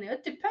just saying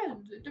it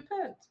depends.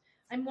 Because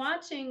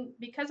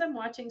I'm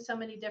watching so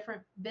many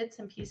different bits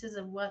and pieces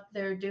of what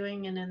they're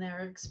doing and in their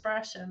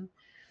expression.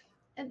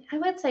 And I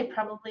would say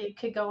probably it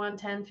could go on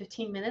 10,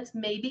 15 minutes,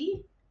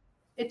 maybe.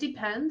 It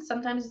depends,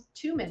 sometimes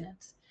 2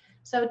 minutes.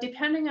 So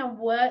depending on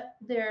what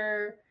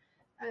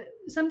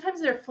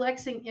sometimes they're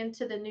flexing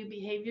into the new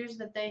behaviors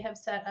that they have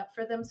set up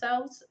for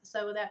themselves.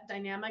 So that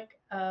dynamic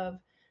of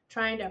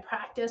trying to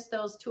practice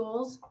those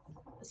tools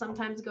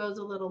sometimes goes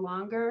a little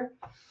longer.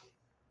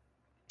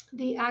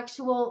 The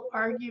actual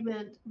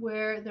argument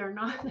where they're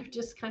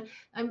just kind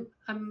of,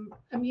 I'm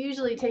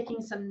usually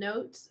taking some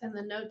notes, and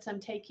the notes I'm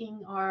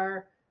taking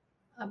are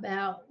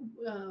about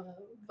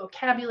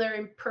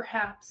vocabulary,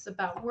 perhaps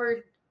about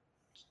word.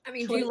 I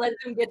mean, do you let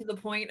them get to the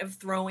point of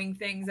throwing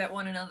things at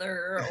one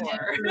another, or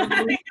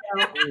gotta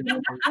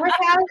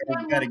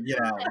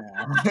get out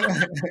now.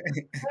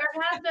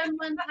 There has been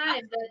one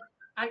time that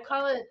I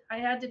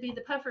had to be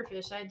the puffer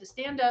fish. I had to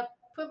stand up,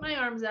 put my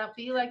arms out,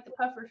 be like the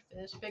puffer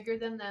fish, bigger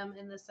than them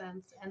in the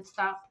sense, and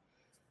stop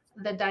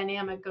the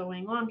dynamic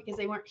going on because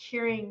they weren't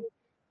hearing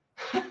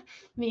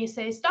me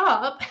say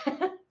stop.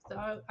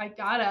 So I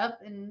got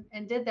up and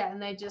did that,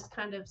 and they just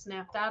kind of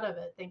snapped out of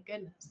it. Thank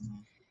goodness.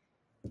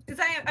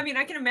 Because I mean,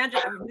 I can imagine,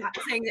 I'm not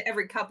saying that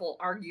every couple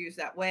argues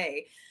that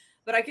way,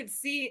 but I could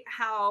see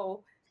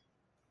how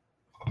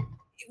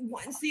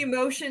once the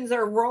emotions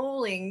are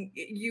rolling,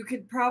 you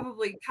could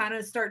probably kind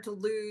of start to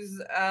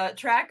lose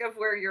track of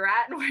where you're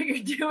at and what you're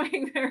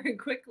doing very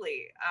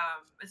quickly.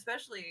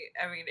 Especially,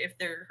 I mean, if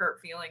there are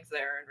hurt feelings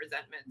there and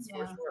resentments,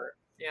 for sure.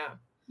 Yeah.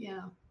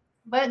 Yeah.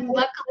 But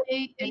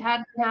luckily, it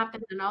hadn't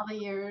happened in all the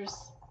years.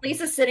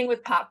 Lisa's sitting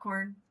with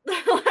popcorn.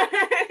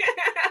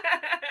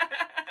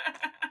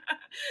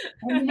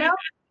 And,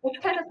 it's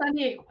kind of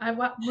funny.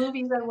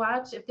 Movies I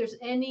watch. If there's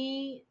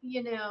any,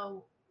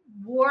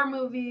 war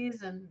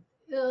movies and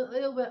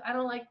I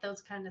don't like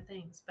those kind of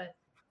things. But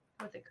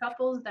with the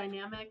couples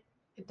dynamic,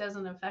 it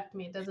doesn't affect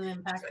me. It doesn't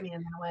impact me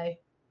in that way.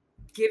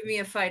 Give me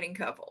a fighting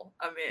couple.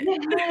 I'm in.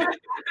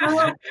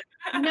 Well,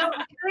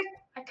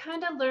 I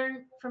kind of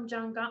learned from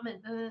John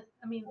Gottman.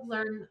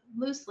 Learn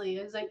loosely.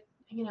 As I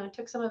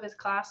took some of his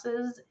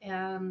classes,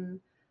 and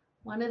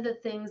one of the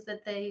things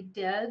that they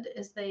did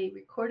is they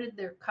recorded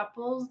their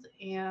couples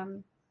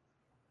and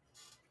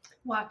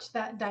watched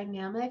that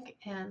dynamic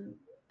and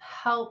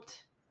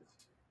helped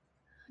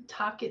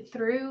talk it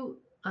through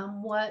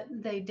what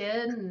they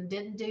did and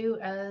didn't do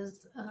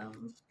as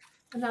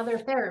another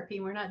therapy.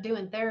 We're not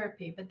doing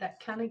therapy, but that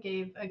kind of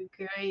gave a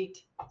great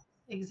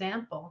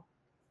example.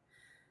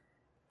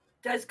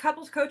 Does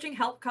couples coaching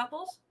help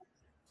couples?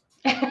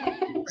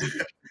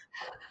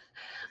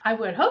 I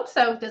would hope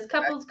so. Does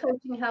couples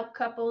coaching help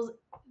couples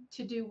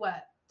to do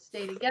what?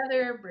 Stay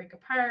together, break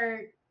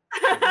apart?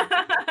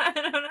 I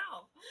don't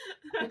know.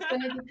 It's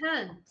going to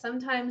depend.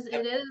 Sometimes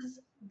it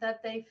is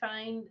that they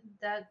find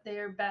that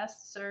they're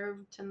best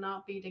served to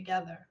not be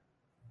together.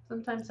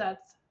 Sometimes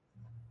that's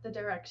the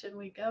direction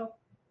we go.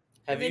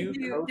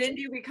 Then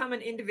you become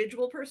an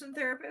individual person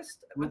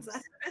therapist once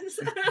that happens?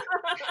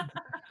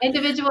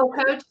 Individual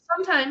coach,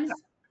 sometimes.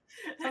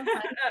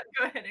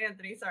 Go ahead,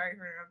 Anthony. Sorry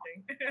for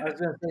interrupting. I was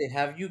going to say,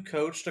 have you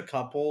coached a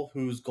couple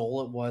whose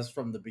goal it was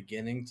from the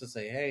beginning to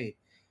say, hey,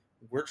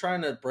 we're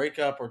trying to break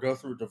up or go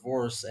through a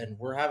divorce and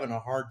we're having a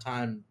hard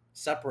time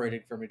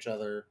separating from each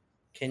other.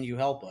 Can you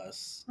help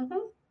us? Mm-hmm.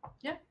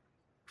 Yeah.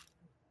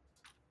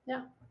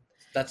 Yeah.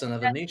 That's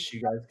another niche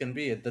you guys can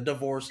be, the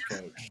divorce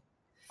coach.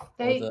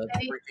 The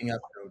breaking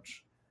up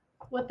coach.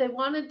 What they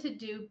wanted to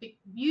do,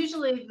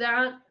 usually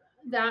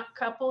that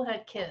couple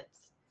had kids,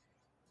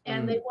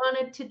 and they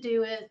wanted to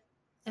do it,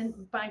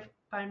 and by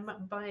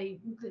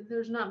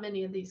there's not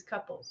many of these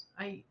couples.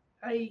 I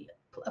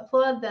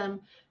applaud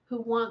them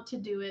who want to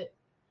do it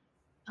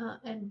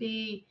and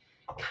be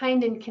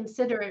kind and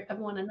considerate of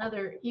one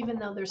another, even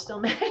though they're still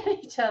mad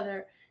at each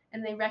other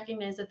and they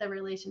recognize that the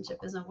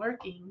relationship isn't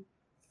working.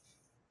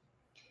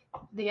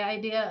 The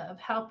idea of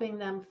helping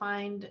them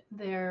find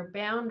their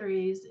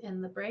boundaries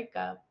in the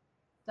breakup,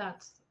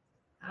 that's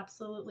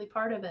absolutely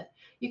part of it.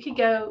 You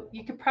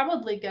could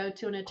probably go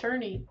to an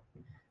attorney.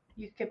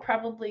 You could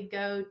probably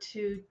go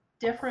to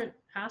different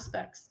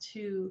aspects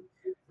to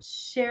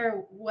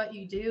share what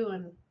you do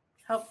and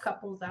help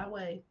couples that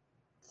way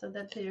so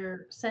that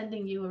they're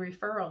sending you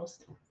referrals.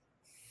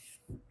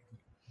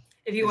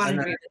 If you want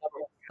to do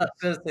I was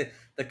going to say,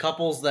 the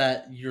couples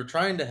that you're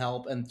trying to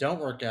help and don't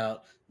work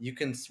out, you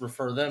can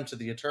refer them to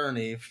the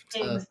attorney.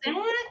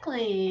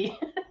 Exactly.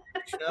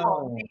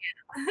 No.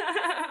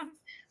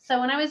 So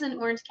when I was in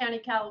Orange County,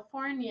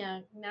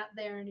 California, not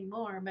there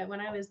anymore, but when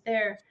I was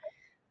there,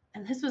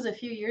 and this was a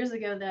few years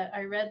ago that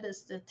I read this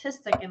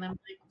statistic, and I'm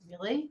like,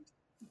 really?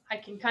 I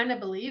can kind of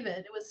believe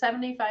it. It was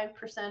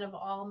 75% of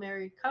all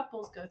married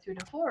couples go through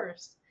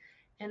divorce.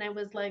 And I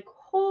was like,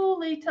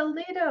 holy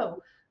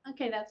Toledo.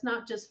 Okay, that's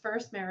not just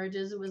first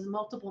marriages, it was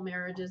multiple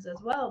marriages as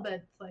well. But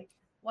it's like,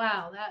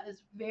 wow, that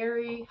is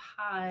very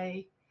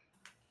high.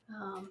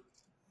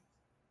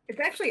 It's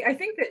actually, I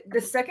think that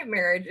the second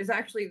marriage is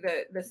actually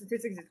the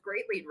statistics is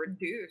greatly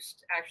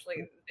reduced.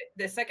 Actually,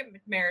 the second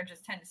marriages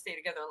tend to stay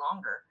together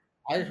longer.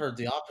 I heard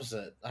the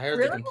opposite. I heard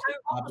Really? the complete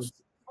opposite.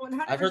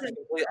 100%. I've heard the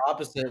complete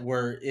opposite,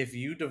 where if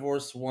you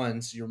divorce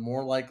once, you're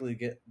more likely to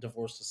get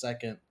divorced a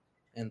second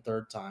and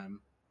third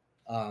time.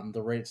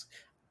 The rates,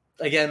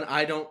 again,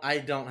 I don't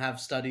have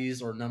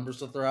studies or numbers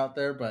to throw out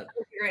there, but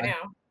right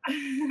now.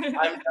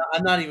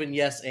 I'm not even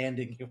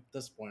yes-anding you at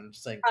this point. I'm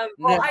just saying.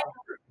 Well, no.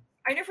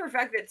 I know for a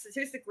fact that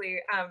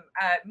statistically,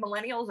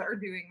 millennials are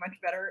doing much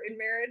better in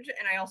marriage,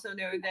 and I also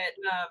know that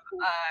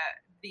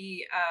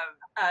the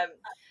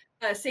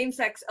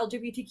same-sex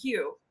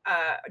LGBTQ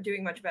are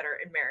doing much better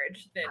in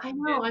marriage. I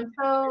know. I'm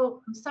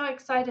so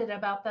excited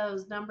about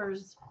those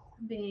numbers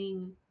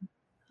being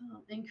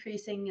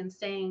increasing and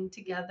staying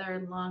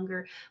together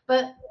longer.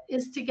 But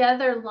is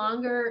together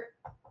longer?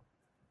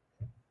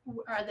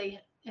 Are they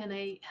in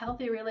a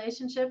healthy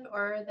relationship,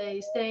 or are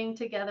they staying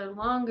together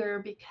longer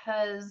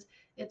because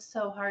it's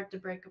so hard to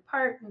break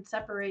apart and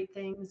separate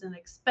things and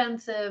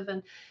expensive?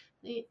 And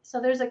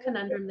so there's a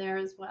conundrum there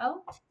as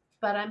well.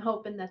 But I'm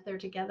hoping that they're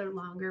together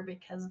longer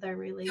because their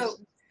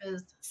relationship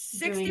is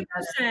 60%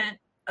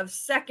 of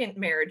second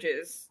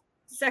marriages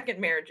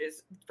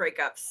break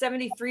up.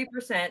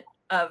 73%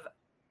 of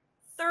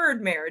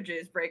third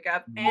marriages break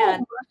up,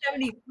 and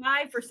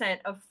 75%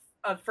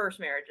 of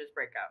first marriages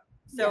break up.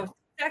 So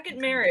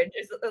second marriage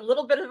is a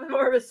little bit of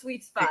more of a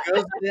sweet spot. It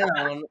goes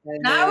down.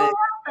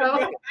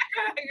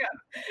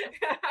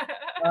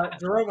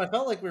 Jerome, I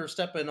felt like we were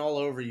stepping all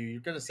over you. You're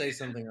going to say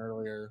something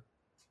earlier.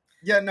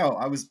 Yeah, no,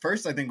 I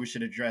think we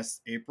should address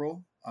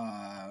April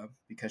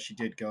because she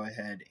did go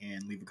ahead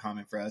and leave a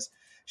comment for us.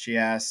 She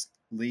asked,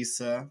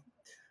 Lisa,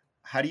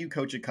 how do you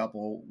coach a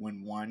couple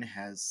when one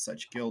has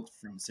such guilt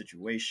from a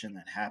situation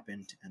that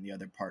happened and the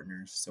other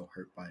partner is so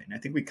hurt by it? And I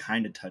think we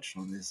kind of touched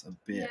on this a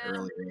bit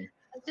earlier.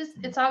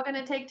 It's all going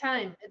to take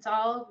time. It's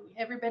all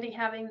everybody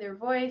having their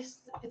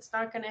voice. It's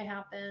not going to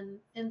happen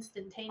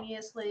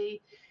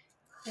instantaneously.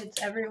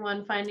 It's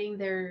everyone finding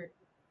their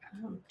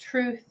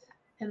truth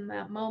in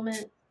that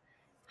moment,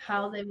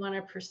 how they want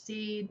to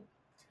proceed.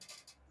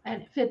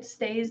 And if it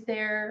stays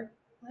there,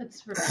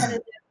 it's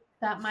repetitive,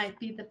 that might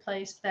be the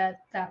place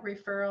that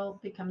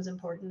referral becomes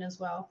important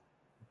as well.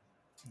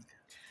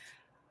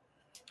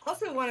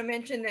 Also want to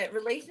mention that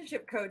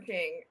relationship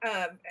coaching,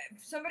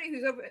 somebody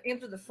who's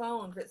answered the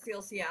phones at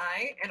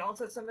CLCI, and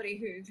also somebody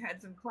who's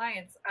had some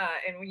clients,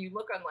 and when you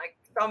look on like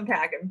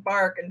Thumbtack and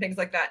Bark and things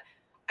like that,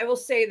 I will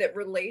say that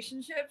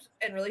relationships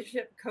and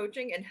relationship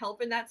coaching and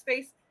help in that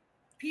space,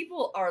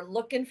 people are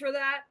looking for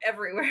that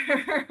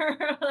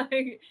everywhere.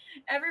 Like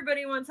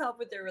everybody wants help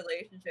with their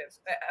relationships.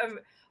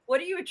 What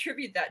do you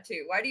attribute that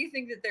to? Why do you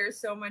think that there's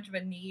so much of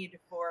a need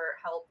for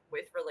help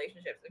with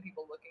relationships and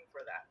people looking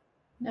for that?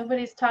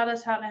 Nobody's taught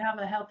us how to have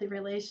a healthy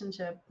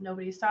relationship.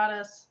 Nobody's taught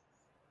us,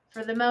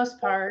 for the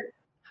most part,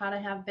 how to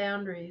have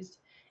boundaries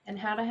and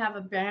how to have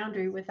a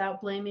boundary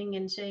without blaming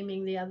and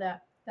shaming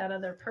that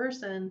other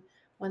person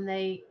when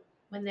they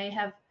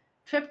have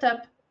tripped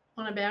up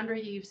on a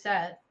boundary you've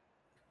set.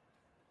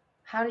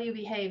 How do you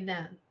behave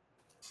then?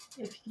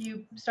 If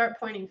you start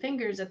pointing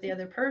fingers at the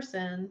other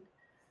person,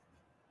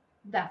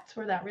 that's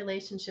where that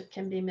relationship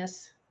can be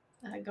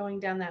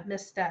going down that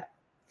misstep.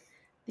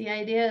 The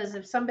idea is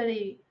if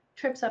somebody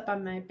trips up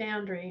on my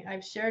boundary,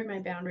 I've shared my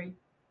boundary,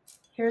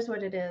 here's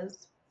what it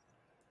is.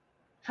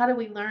 How do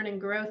we learn and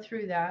grow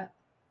through that?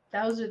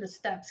 Those are the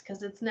steps,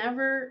 because it's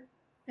never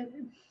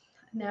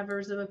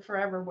is a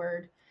forever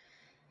word.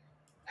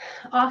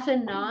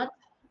 Often not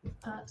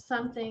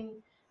something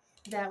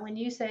that when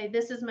you say,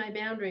 this is my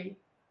boundary,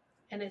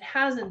 and it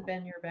hasn't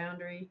been your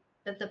boundary,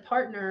 that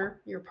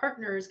your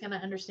partner is going to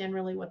understand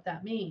really what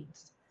that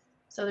means.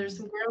 So there's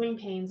some growing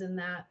pains in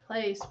that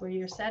place where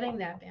you're setting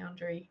that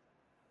boundary.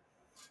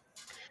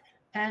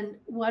 And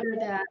what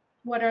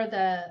are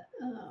the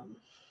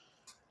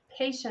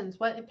patience?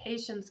 What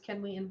patience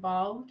can we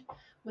involve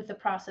with the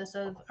process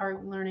of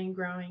our learning,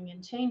 growing,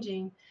 and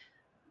changing,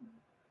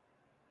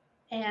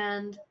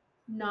 and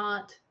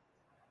not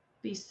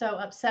be so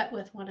upset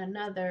with one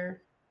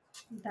another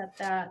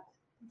that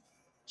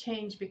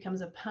change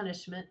becomes a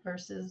punishment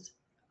versus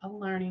a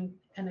learning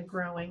and a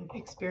growing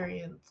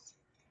experience.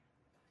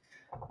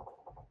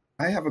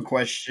 I have a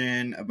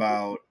question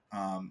about,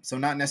 so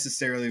not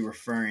necessarily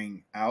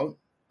referring out,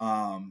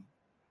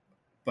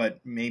 but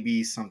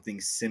maybe something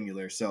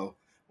similar. So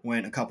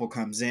when a couple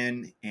comes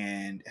in,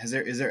 and is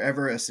there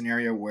ever a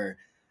scenario where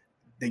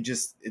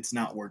it's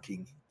not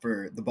working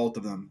for the both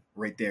of them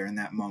right there in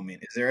that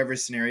moment? Is there ever a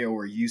scenario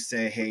where you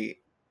say, hey,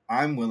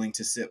 I'm willing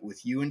to sit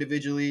with you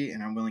individually,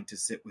 and I'm willing to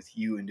sit with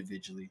you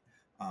individually.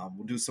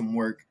 We'll do some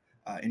work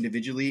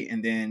individually,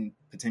 and then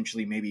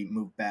potentially maybe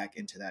move back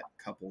into that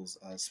couples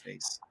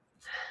space.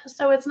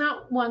 So it's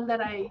not one that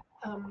I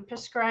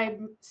prescribe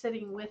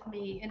sitting with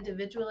me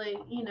individually.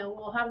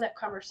 We'll have that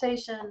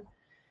conversation.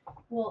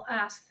 We'll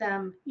ask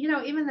them,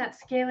 even that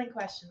scaling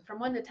question from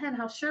 1 to 10,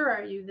 how sure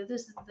are you that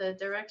this is the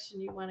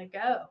direction you want to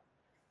go?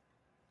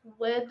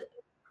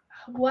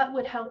 What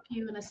would help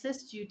you and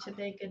assist you to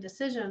make a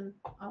decision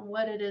on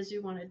what it is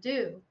you want to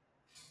do?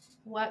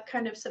 What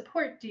kind of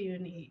support do you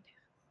need?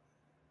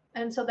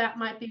 And so that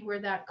might be where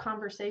that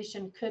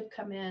conversation could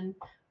come in,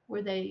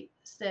 where they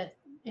sit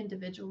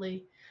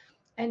individually.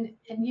 And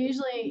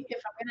usually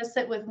if I'm going to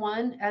sit with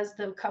one as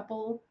the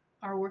couple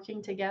are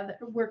working together,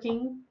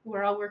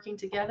 we're all working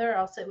together,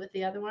 I'll sit with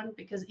the other one,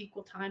 because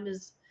equal time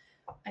is,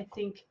 I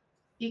think,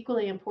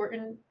 equally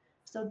important,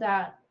 so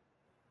that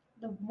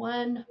the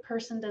one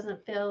person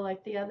doesn't feel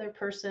like the other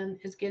person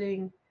is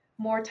getting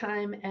more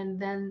time and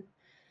then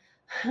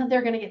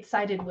they're going to get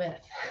sided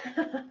with.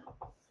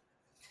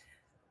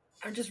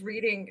 I'm just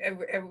reading,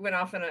 I went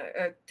off on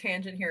a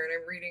tangent here, and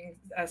I'm reading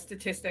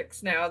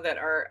statistics now that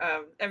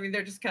are,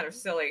 they're just kind of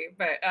silly,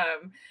 but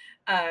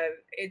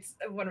it's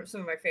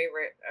some of my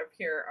favorite up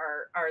here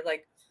are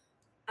like,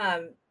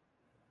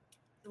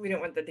 we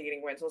don't want the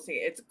dating ones. We'll see.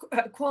 It's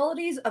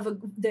qualities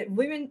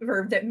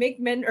that make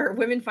men or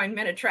women find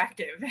men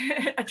attractive.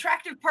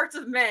 Attractive parts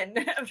of men,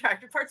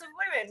 attractive parts of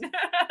women.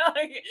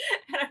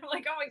 And I'm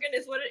like, oh my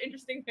goodness, what an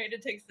interesting way to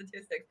take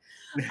statistics.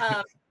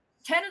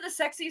 10 of the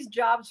sexiest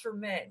jobs for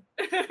men.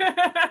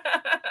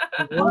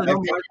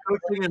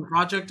 Coaching and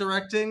project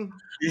directing?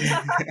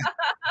 Yeah.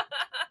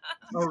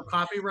 Or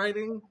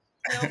copywriting?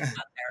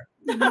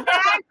 No, not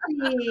there.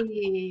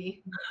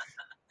 Exactly.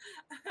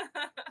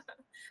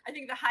 I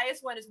think the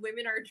highest one is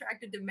women are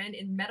attracted to men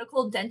in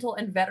medical, dental,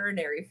 and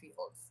veterinary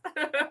fields.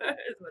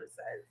 Is what it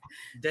says.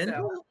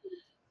 Dental? So,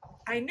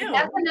 I know.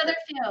 That's another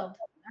field.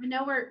 I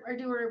know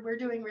we're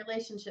doing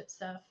relationship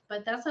stuff,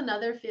 but that's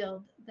another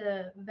field.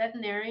 The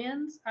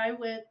veterinarians. I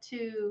went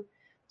to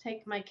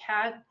take my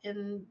cat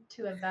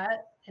into a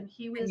vet, and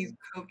he was. And you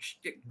coached.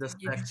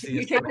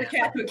 You take the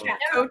cat to a cat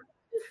coach.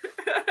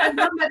 I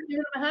love that giving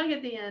him a hug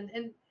at the end,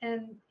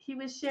 and he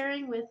was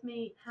sharing with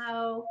me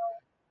how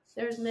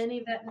there's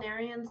many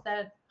veterinarians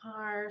that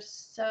are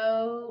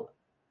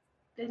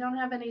they don't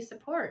have any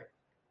support.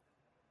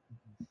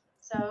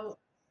 So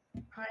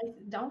I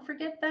don't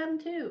forget them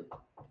too.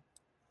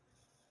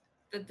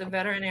 That the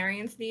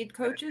veterinarians need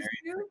coaches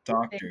too?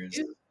 Doctors.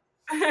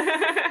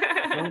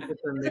 Don't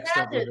get them mixed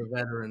up with a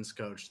veterans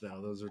coach, though.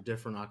 Those are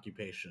different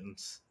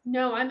occupations.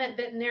 No, I meant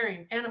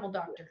veterinarian, animal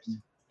doctors.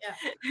 Yeah.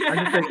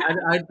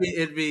 I just think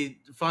it'd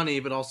be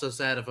funny, but also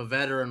sad if a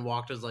veteran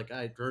walked as like,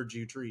 I heard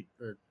you treat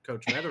or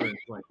coach veterans.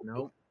 Like,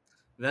 nope,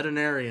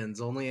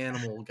 veterinarians, only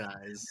animal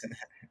guys.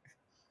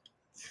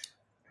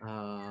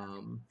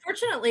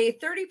 Fortunately,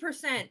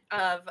 30%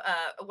 of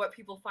what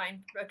people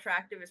find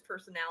attractive is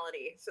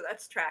personality, so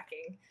that's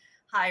tracking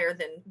higher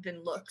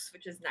than looks,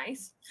 which is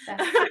nice.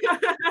 That's good.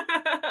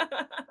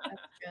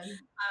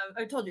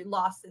 I told you,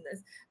 lost in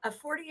this.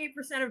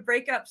 48% of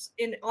breakups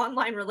in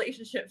online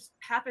relationships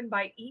happen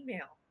by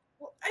email.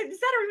 Well, is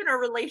that even a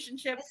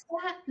relationship? Is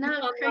that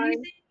not Online?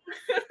 crazy?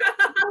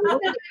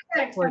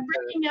 I'm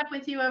breaking up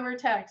with you over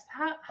text.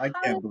 How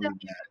can't believe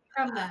that.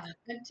 From that,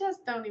 I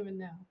just don't even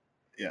know.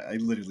 Yeah, I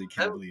literally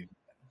can't believe it.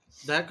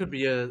 That could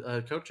be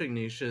a coaching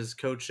niche, is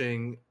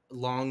coaching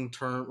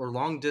long-term or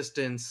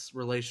long-distance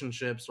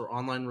relationships or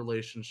online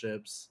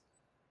relationships.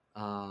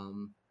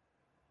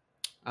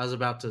 I was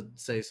about to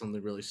say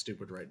something really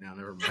stupid right now.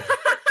 Never mind.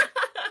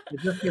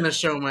 It's just going to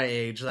show my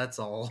age. That's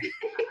all.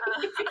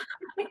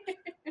 48%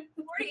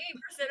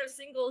 of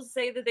singles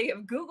say that they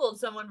have Googled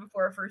someone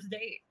before a first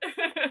date.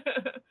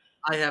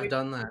 I have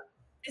done that.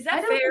 Is that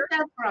I don't fair? think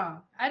that's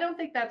wrong. I don't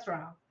think that's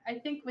wrong. I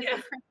think with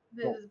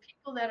the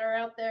people that are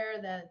out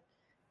there, that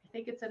I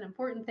think it's an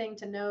important thing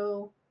to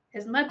know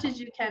as much as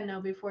you can know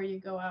before you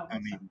go out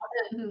with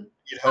someone.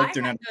 You'd hope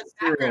they're not a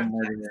serial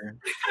murderer.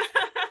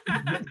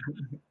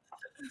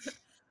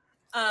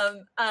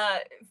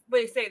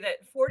 They say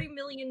that 40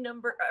 million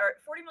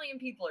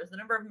people is the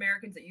number of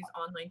Americans that use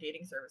online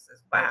dating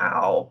services.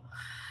 Wow.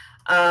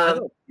 I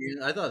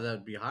thought that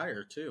would be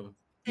higher too.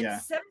 And Yeah.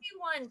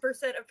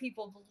 71% of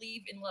people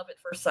believe in love at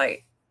first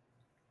sight.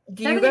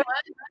 Do you guys?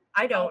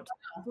 I don't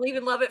believe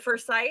in love at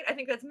first sight. I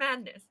think that's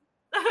madness.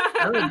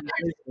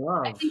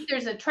 I think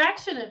there's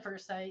attraction at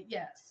first sight,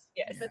 yes,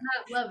 but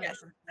not love at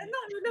first sight.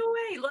 No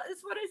way.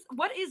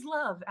 What is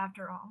love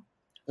after all?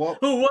 Well,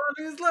 what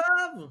is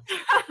love?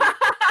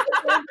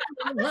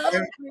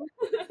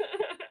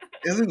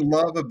 isn't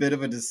love a bit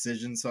of a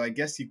decision? So I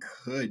guess you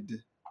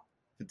could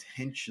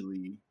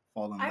potentially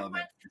fall in love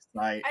at first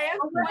sight.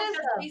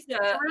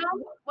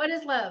 What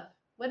is love?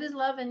 What is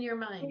love in your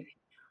mind?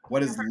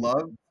 What is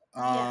love?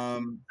 How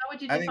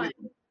would you I define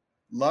think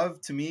love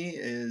to me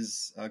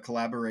is a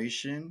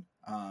collaboration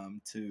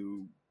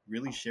to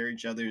really share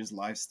each other's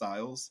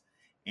lifestyles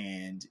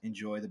and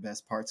enjoy the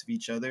best parts of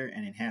each other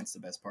and enhance the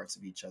best parts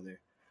of each other.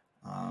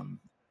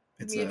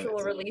 It's mutual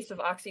release of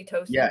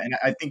oxytocin. Yeah, and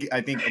I think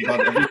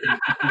above everything,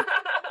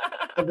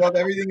 above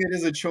everything, it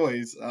is a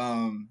choice.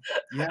 You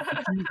have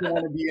to choose to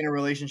want to be in a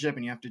relationship,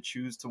 and you have to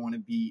choose to want to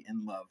be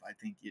in love. I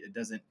think it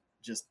doesn't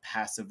just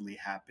passively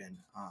happen,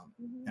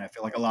 and I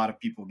feel like a lot of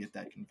people get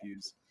that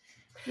confused.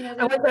 I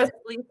want to ask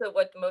Lisa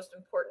what the most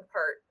important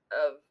part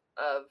of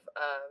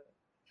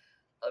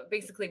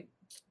basically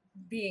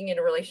being in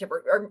a relationship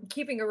or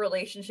keeping a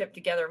relationship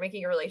together,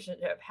 making a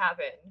relationship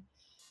happen.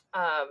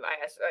 I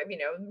asked, a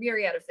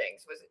myriad of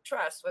things. Was it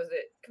trust? Was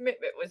it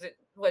commitment? Was it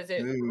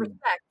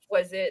respect?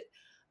 Was it,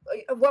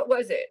 what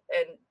was it?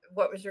 And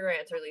what was your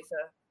answer,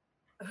 Lisa?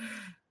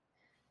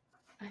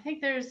 I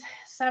think there's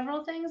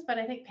several things, but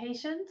I think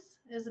patience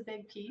is a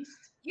big piece.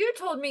 You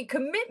told me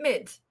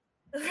commitment.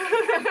 Patience,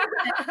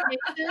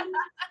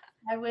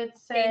 I would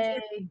say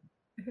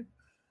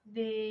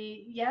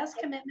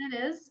commitment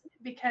is,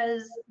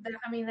 because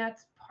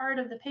that's part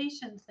of the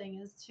patience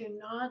thing, is to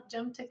not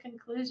jump to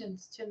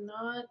conclusions, to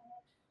not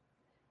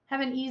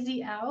have an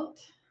easy out.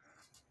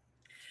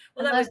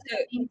 Well, unless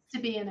it needs to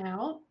be an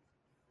out.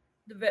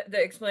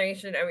 The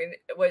explanation,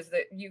 was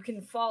that you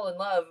can fall in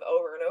love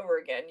over and over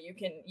again.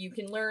 You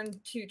can learn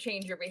to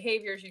change your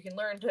behaviors. You can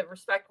learn to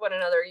respect one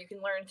another. You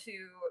can learn to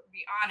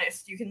be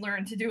honest. You can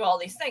learn to do all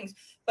these things,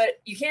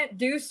 but you can't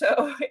do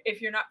so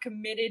if you're not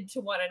committed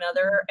to one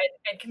another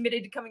and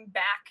committed to coming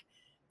back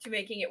to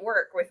making it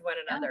work with one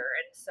another.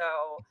 And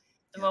so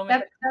the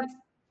moment that's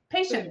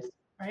patience,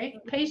 right?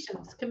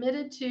 Patience,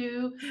 committed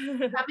to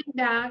coming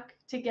back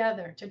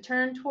together, to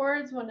turn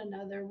towards one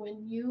another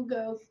when you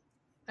go,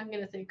 I'm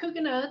going to say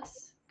cooking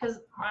nuts, because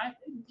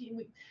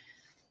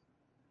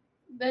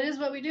that is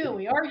what we do.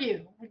 We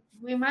argue.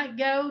 We might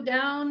go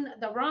down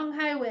the wrong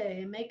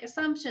highway and make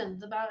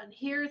assumptions about and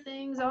hear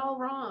things all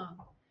wrong.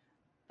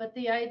 But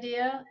the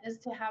idea is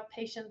to have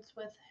patience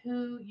with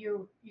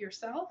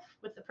yourself,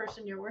 with the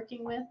person you're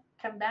working with.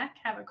 Come back,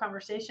 have a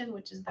conversation,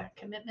 which is that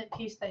commitment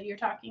piece that you're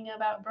talking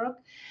about, Brooke.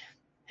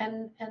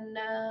 And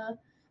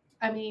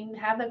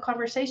have the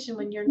conversation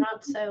when you're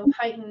not so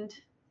heightened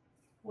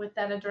with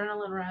that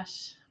adrenaline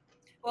rush.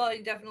 Well,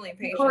 definitely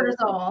patience.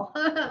 Cortisol.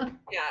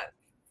 Yeah,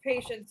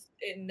 patience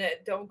in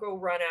that. Don't go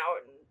run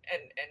out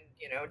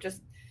and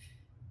just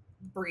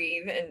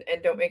breathe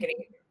and don't make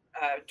any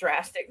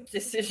drastic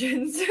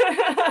decisions on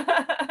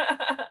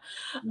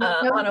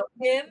a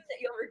whim that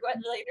you'll regret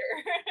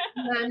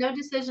later. No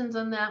decisions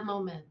in that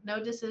moment.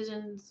 No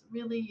decisions.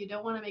 Really, you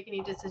don't want to make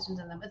any decisions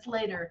in them. It's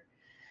later.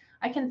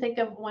 I can think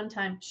of one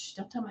time. Shh,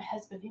 don't tell my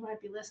husband. He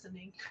might be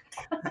listening.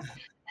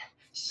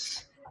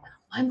 Shh.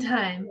 One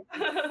time,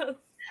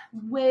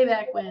 way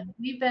back when.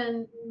 We've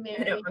been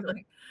married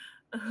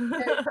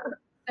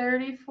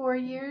 34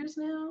 years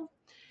now.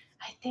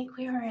 I think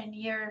we were in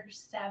year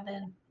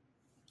 7.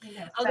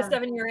 The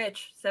 7-year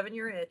itch.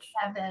 7-year itch.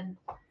 7.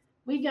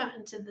 We got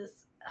into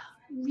this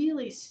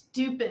really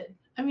stupid,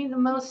 the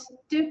most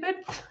stupid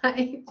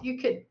fight you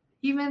could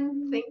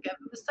even think of.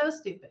 It was so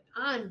stupid.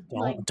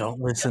 Don't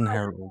listen,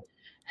 Harold.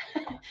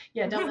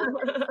 Yeah, don't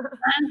listen.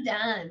 I'm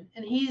done.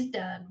 And he's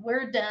done.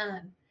 We're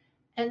done.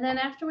 And then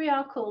after we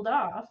all cooled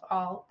off,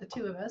 the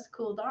two of us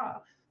cooled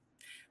off,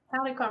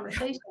 had a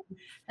conversation,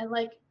 and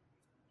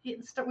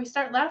we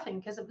start laughing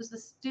because it was the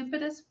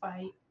stupidest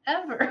fight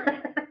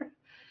ever.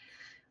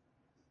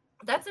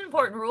 That's an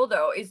important rule,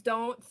 though, is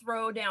don't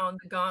throw down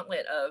the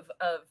gauntlet of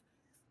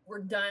we're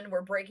done,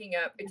 we're breaking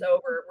up, it's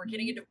over, we're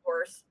getting a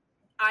divorce,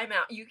 I'm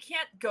out. You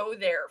can't go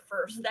there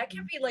first. That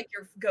can be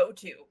your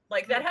go-to.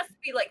 That has to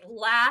be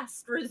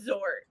last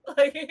resort.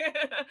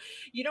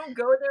 You don't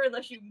go there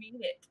unless you mean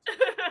it.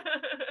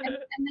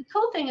 And the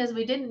cool thing is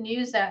we didn't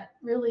use that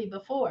really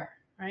before,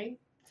 right?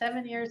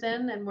 7 years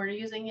in, and we're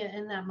using it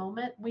in that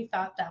moment. We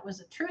thought that was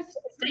a truth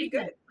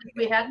statement.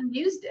 We hadn't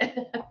used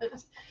it.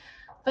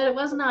 But it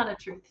was not a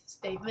truth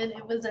statement.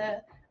 It was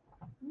a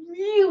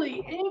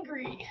really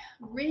angry,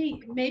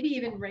 maybe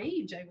even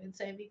rage, I would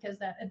say, because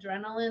that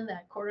adrenaline,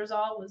 that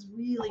cortisol was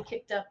really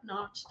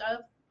notched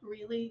up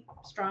really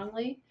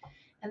strongly.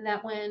 And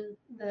that when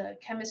the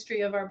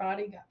chemistry of our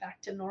body got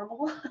back to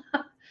normal,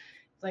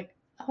 it's like,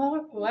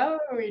 oh, what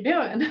are we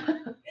doing?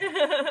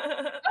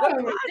 What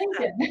are we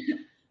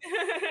thinking?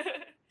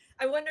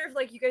 I wonder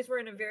if you guys were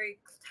in a very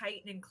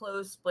tight and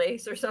enclosed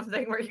place or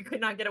something where you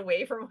could not get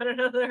away from one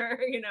another,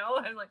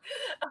 I'm like,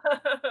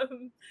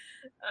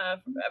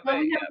 well,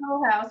 we had a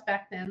little house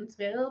back then. So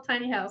we had a little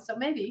tiny house, so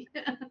maybe.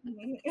 So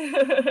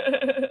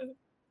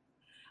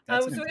we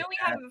only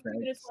have a few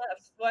minutes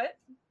left. What?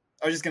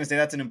 I was just going to say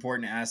that's an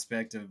important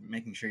aspect of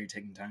making sure you're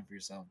taking time for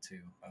yourself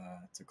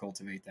to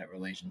cultivate that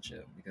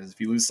relationship, because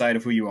if you lose sight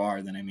of who you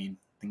are, then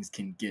things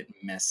can get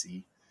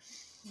messy.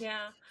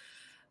 Yeah.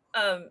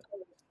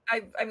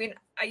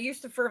 I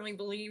used to firmly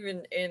believe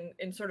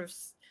in sort of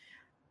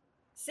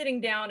sitting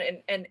down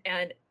and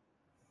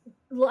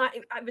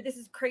but this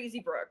is crazy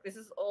Brooke. This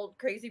is old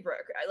crazy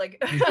Brooke.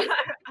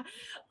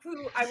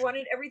 who I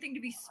wanted everything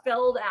to be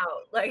spelled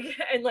out, like,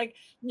 and like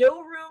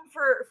no room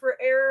for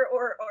error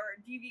or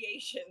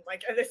deviation.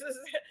 Like this is,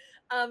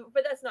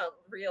 but that's not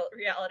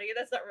reality.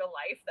 That's not real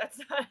life. That's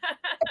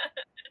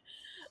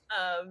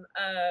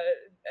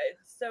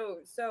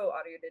so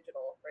audio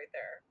digital right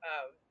there.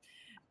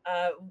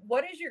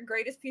 What is your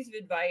greatest piece of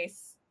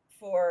advice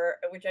for,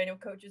 which I know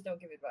coaches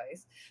don't give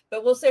advice,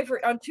 but we'll say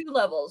for on two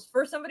levels,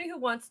 for somebody who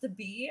wants to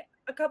be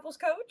a couples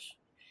coach,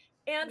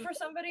 and for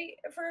somebody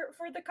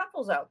for the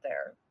couples out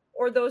there,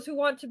 or those who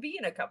want to be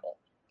in a couple?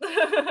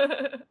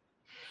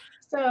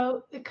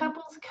 So the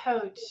couples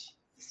coach.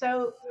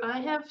 So I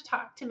have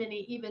talked to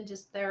many, even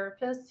just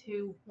therapists,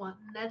 who want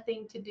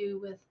nothing to do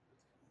with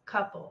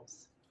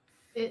couples.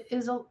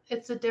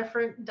 It's a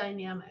different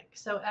dynamic.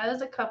 So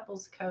as a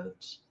couples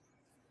coach,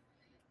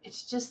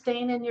 it's just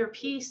staying in your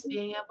peace,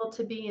 being able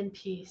to be in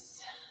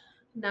peace,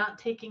 not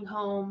taking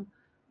home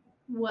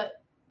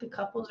what the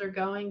couples are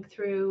going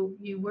through,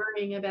 you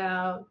worrying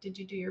about, did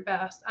you do your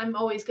best? I'm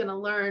always going to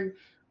learn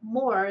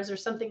more. Is there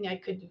something I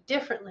could do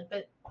differently?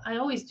 But I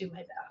always do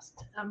my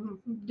best. I'm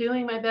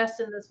doing my best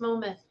in this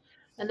moment.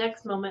 The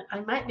next moment, I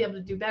might be able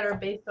to do better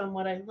based on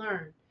what I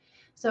learned.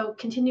 So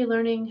continue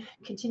learning,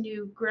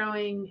 continue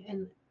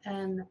growing,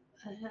 and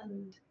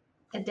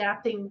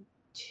adapting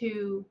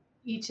to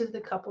each of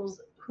the couples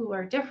who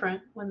are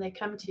different when they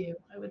come to you.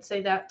 I would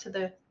say that to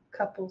the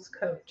couples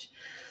coach.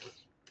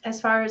 As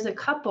far as a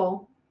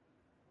couple,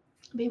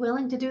 be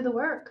willing to do the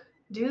work.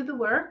 Do the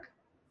work.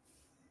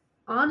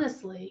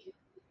 Honestly,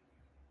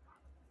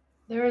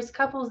 there's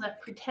couples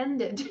that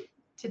pretended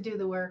to do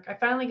the work. I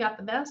finally got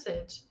the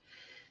message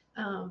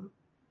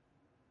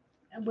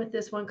with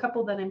this one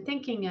couple that I'm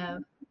thinking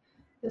of.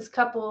 This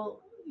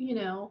couple,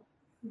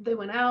 they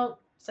went out,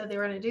 said they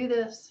were going to do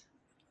this.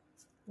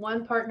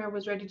 One partner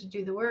was ready to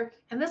do the work.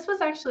 And this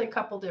was actually a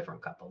couple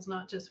different couples,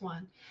 not just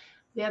one.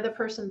 The other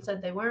person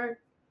said they weren't.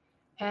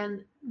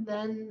 And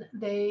then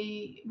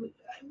I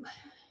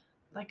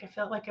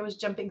felt like I was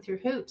jumping through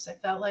hoops. I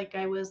felt like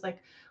I was like,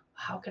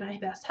 how can I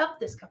best help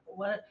this couple?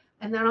 What?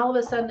 And then all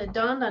of a sudden it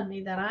dawned on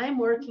me that I'm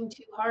working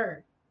too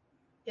hard.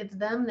 It's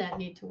them that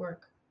need to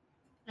work.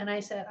 And I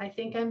said, I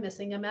think I'm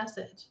missing a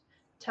message.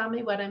 Tell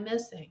me what I'm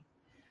missing.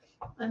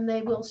 And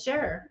they will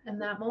share in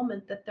that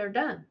moment that they're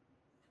done.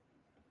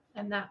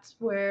 And that's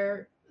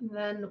where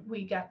then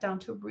we got down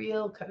to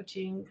real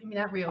coaching. I mean,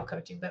 not real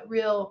coaching, but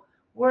real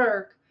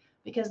work,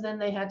 because then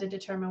they had to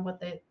determine what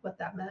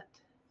that meant.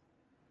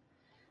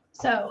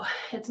 So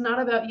it's not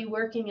about you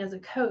working as a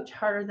coach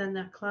harder than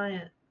that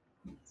client.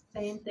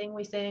 Same thing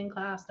we say in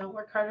class, don't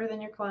work harder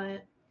than your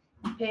client.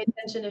 Pay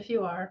attention if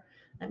you are.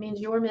 That means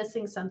you're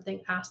missing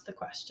something. Ask the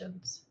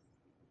questions.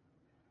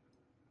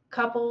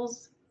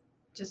 Couples,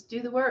 just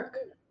do the work.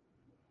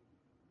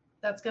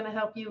 That's going to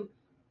help you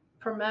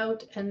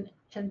promote and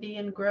be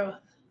in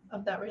growth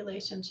of that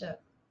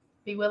relationship.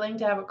 Be willing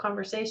to have a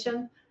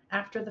conversation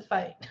after the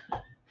fight.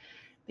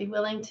 Be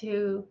willing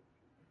to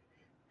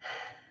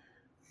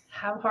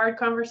have hard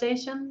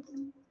conversations.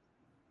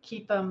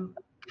 Keep them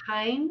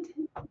kind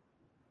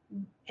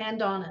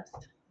and honest.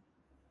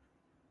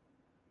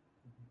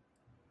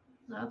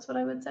 That's what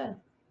I would say.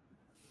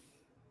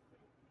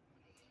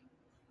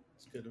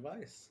 It's good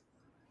advice.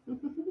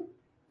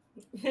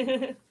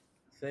 I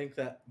think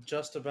that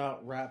just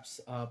about wraps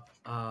up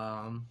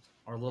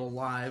our little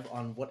live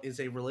on what is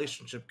a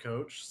relationship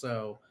coach.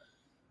 So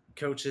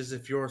coaches,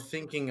 if you're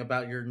thinking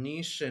about your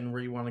niche and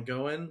where you want to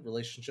go in,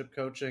 relationship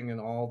coaching and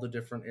all the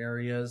different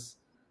areas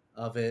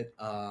of it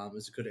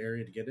is a good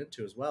area to get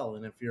into as well.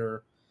 And if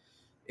you're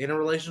in a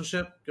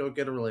relationship, go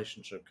get a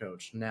relationship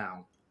coach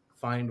now.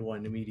 Find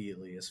one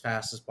immediately, as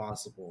fast as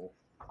possible.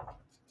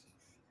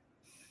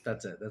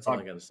 That's it. That's all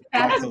I got to say.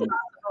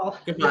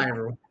 Goodbye,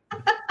 everyone.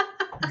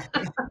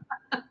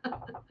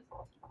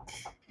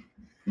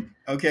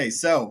 Okay,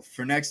 so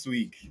for next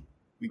week,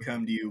 we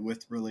come to you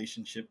with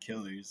relationship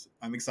killers.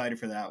 I'm excited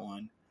for that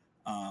one.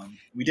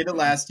 We did it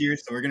last year,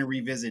 so we're going to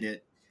revisit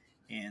it.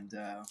 And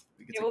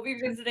we'll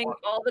be visiting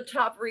all the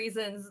top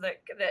reasons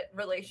that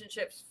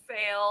relationships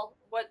fail,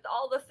 what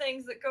all the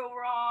things that go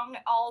wrong,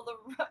 all the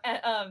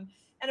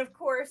and of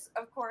course,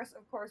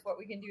 what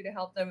we can do to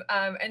help them.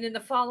 And then the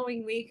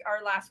following week,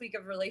 our last week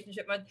of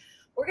relationship month,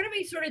 we're going to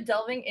be sort of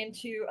delving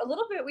into a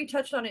little bit. We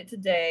touched on it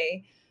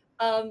today.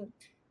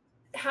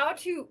 How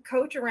to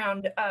coach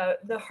around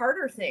the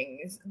harder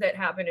things that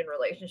happen in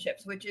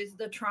relationships, which is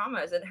the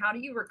traumas, and how do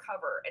you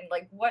recover, and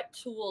like what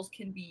tools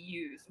can be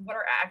used, what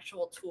are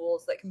actual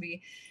tools that can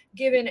be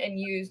given and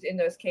used in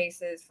those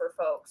cases for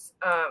folks.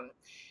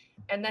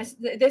 And this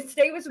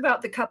day was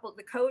about the couple,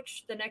 the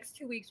coach. The next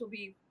 2 weeks will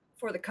be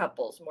for the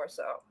couples more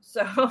so.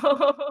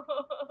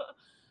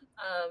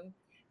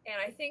 And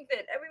I think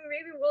that,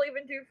 maybe we'll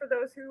even do for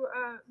those who,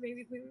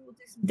 maybe we will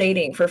do some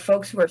dating for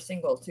folks who are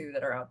single too,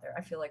 that are out there.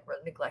 I feel like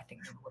we're neglecting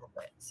them a little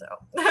bit. So,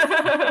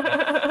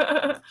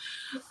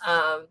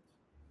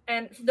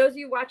 and for those of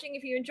you watching,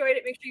 if you enjoyed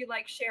it, make sure you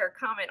like, share,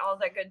 comment, all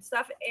that good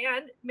stuff.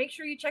 And make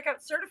sure you check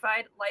out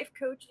Certified Life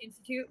Coach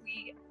Institute.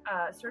 We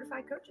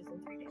certify coaches in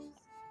 3 days.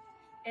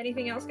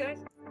 Anything else, guys?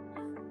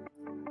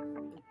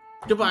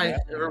 Goodbye,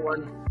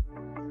 everyone.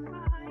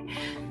 Bye.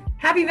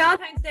 Happy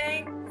Valentine's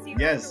Day. See you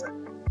Yes.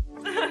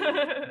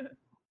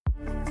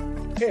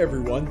 Hey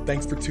everyone,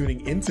 thanks for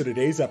tuning in to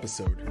today's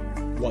episode.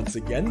 Once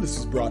again, this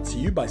was brought to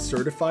you by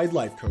Certified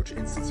Life Coach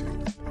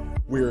Institute.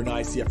 We're an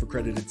ICF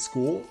accredited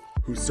school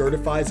who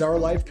certifies our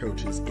life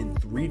coaches in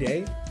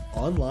 3-day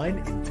online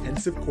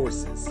intensive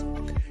courses.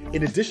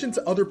 In addition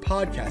to other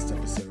podcast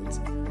episodes,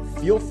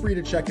 feel free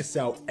to check us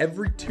out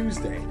every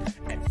Tuesday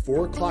at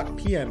 4:00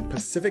 p.m.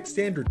 Pacific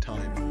Standard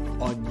Time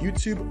on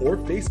YouTube or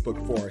Facebook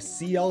for our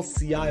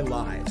CLCI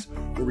Lives,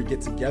 where we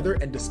get together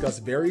and discuss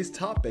various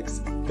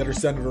topics that are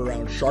centered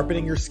around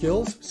sharpening your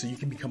skills so you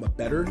can become a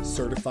better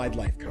certified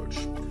life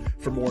coach.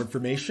 For more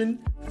information,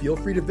 feel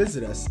free to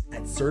visit us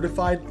at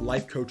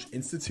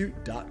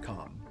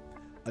certifiedlifecoachinstitute.com.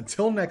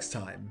 Until next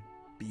time,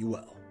 be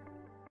well.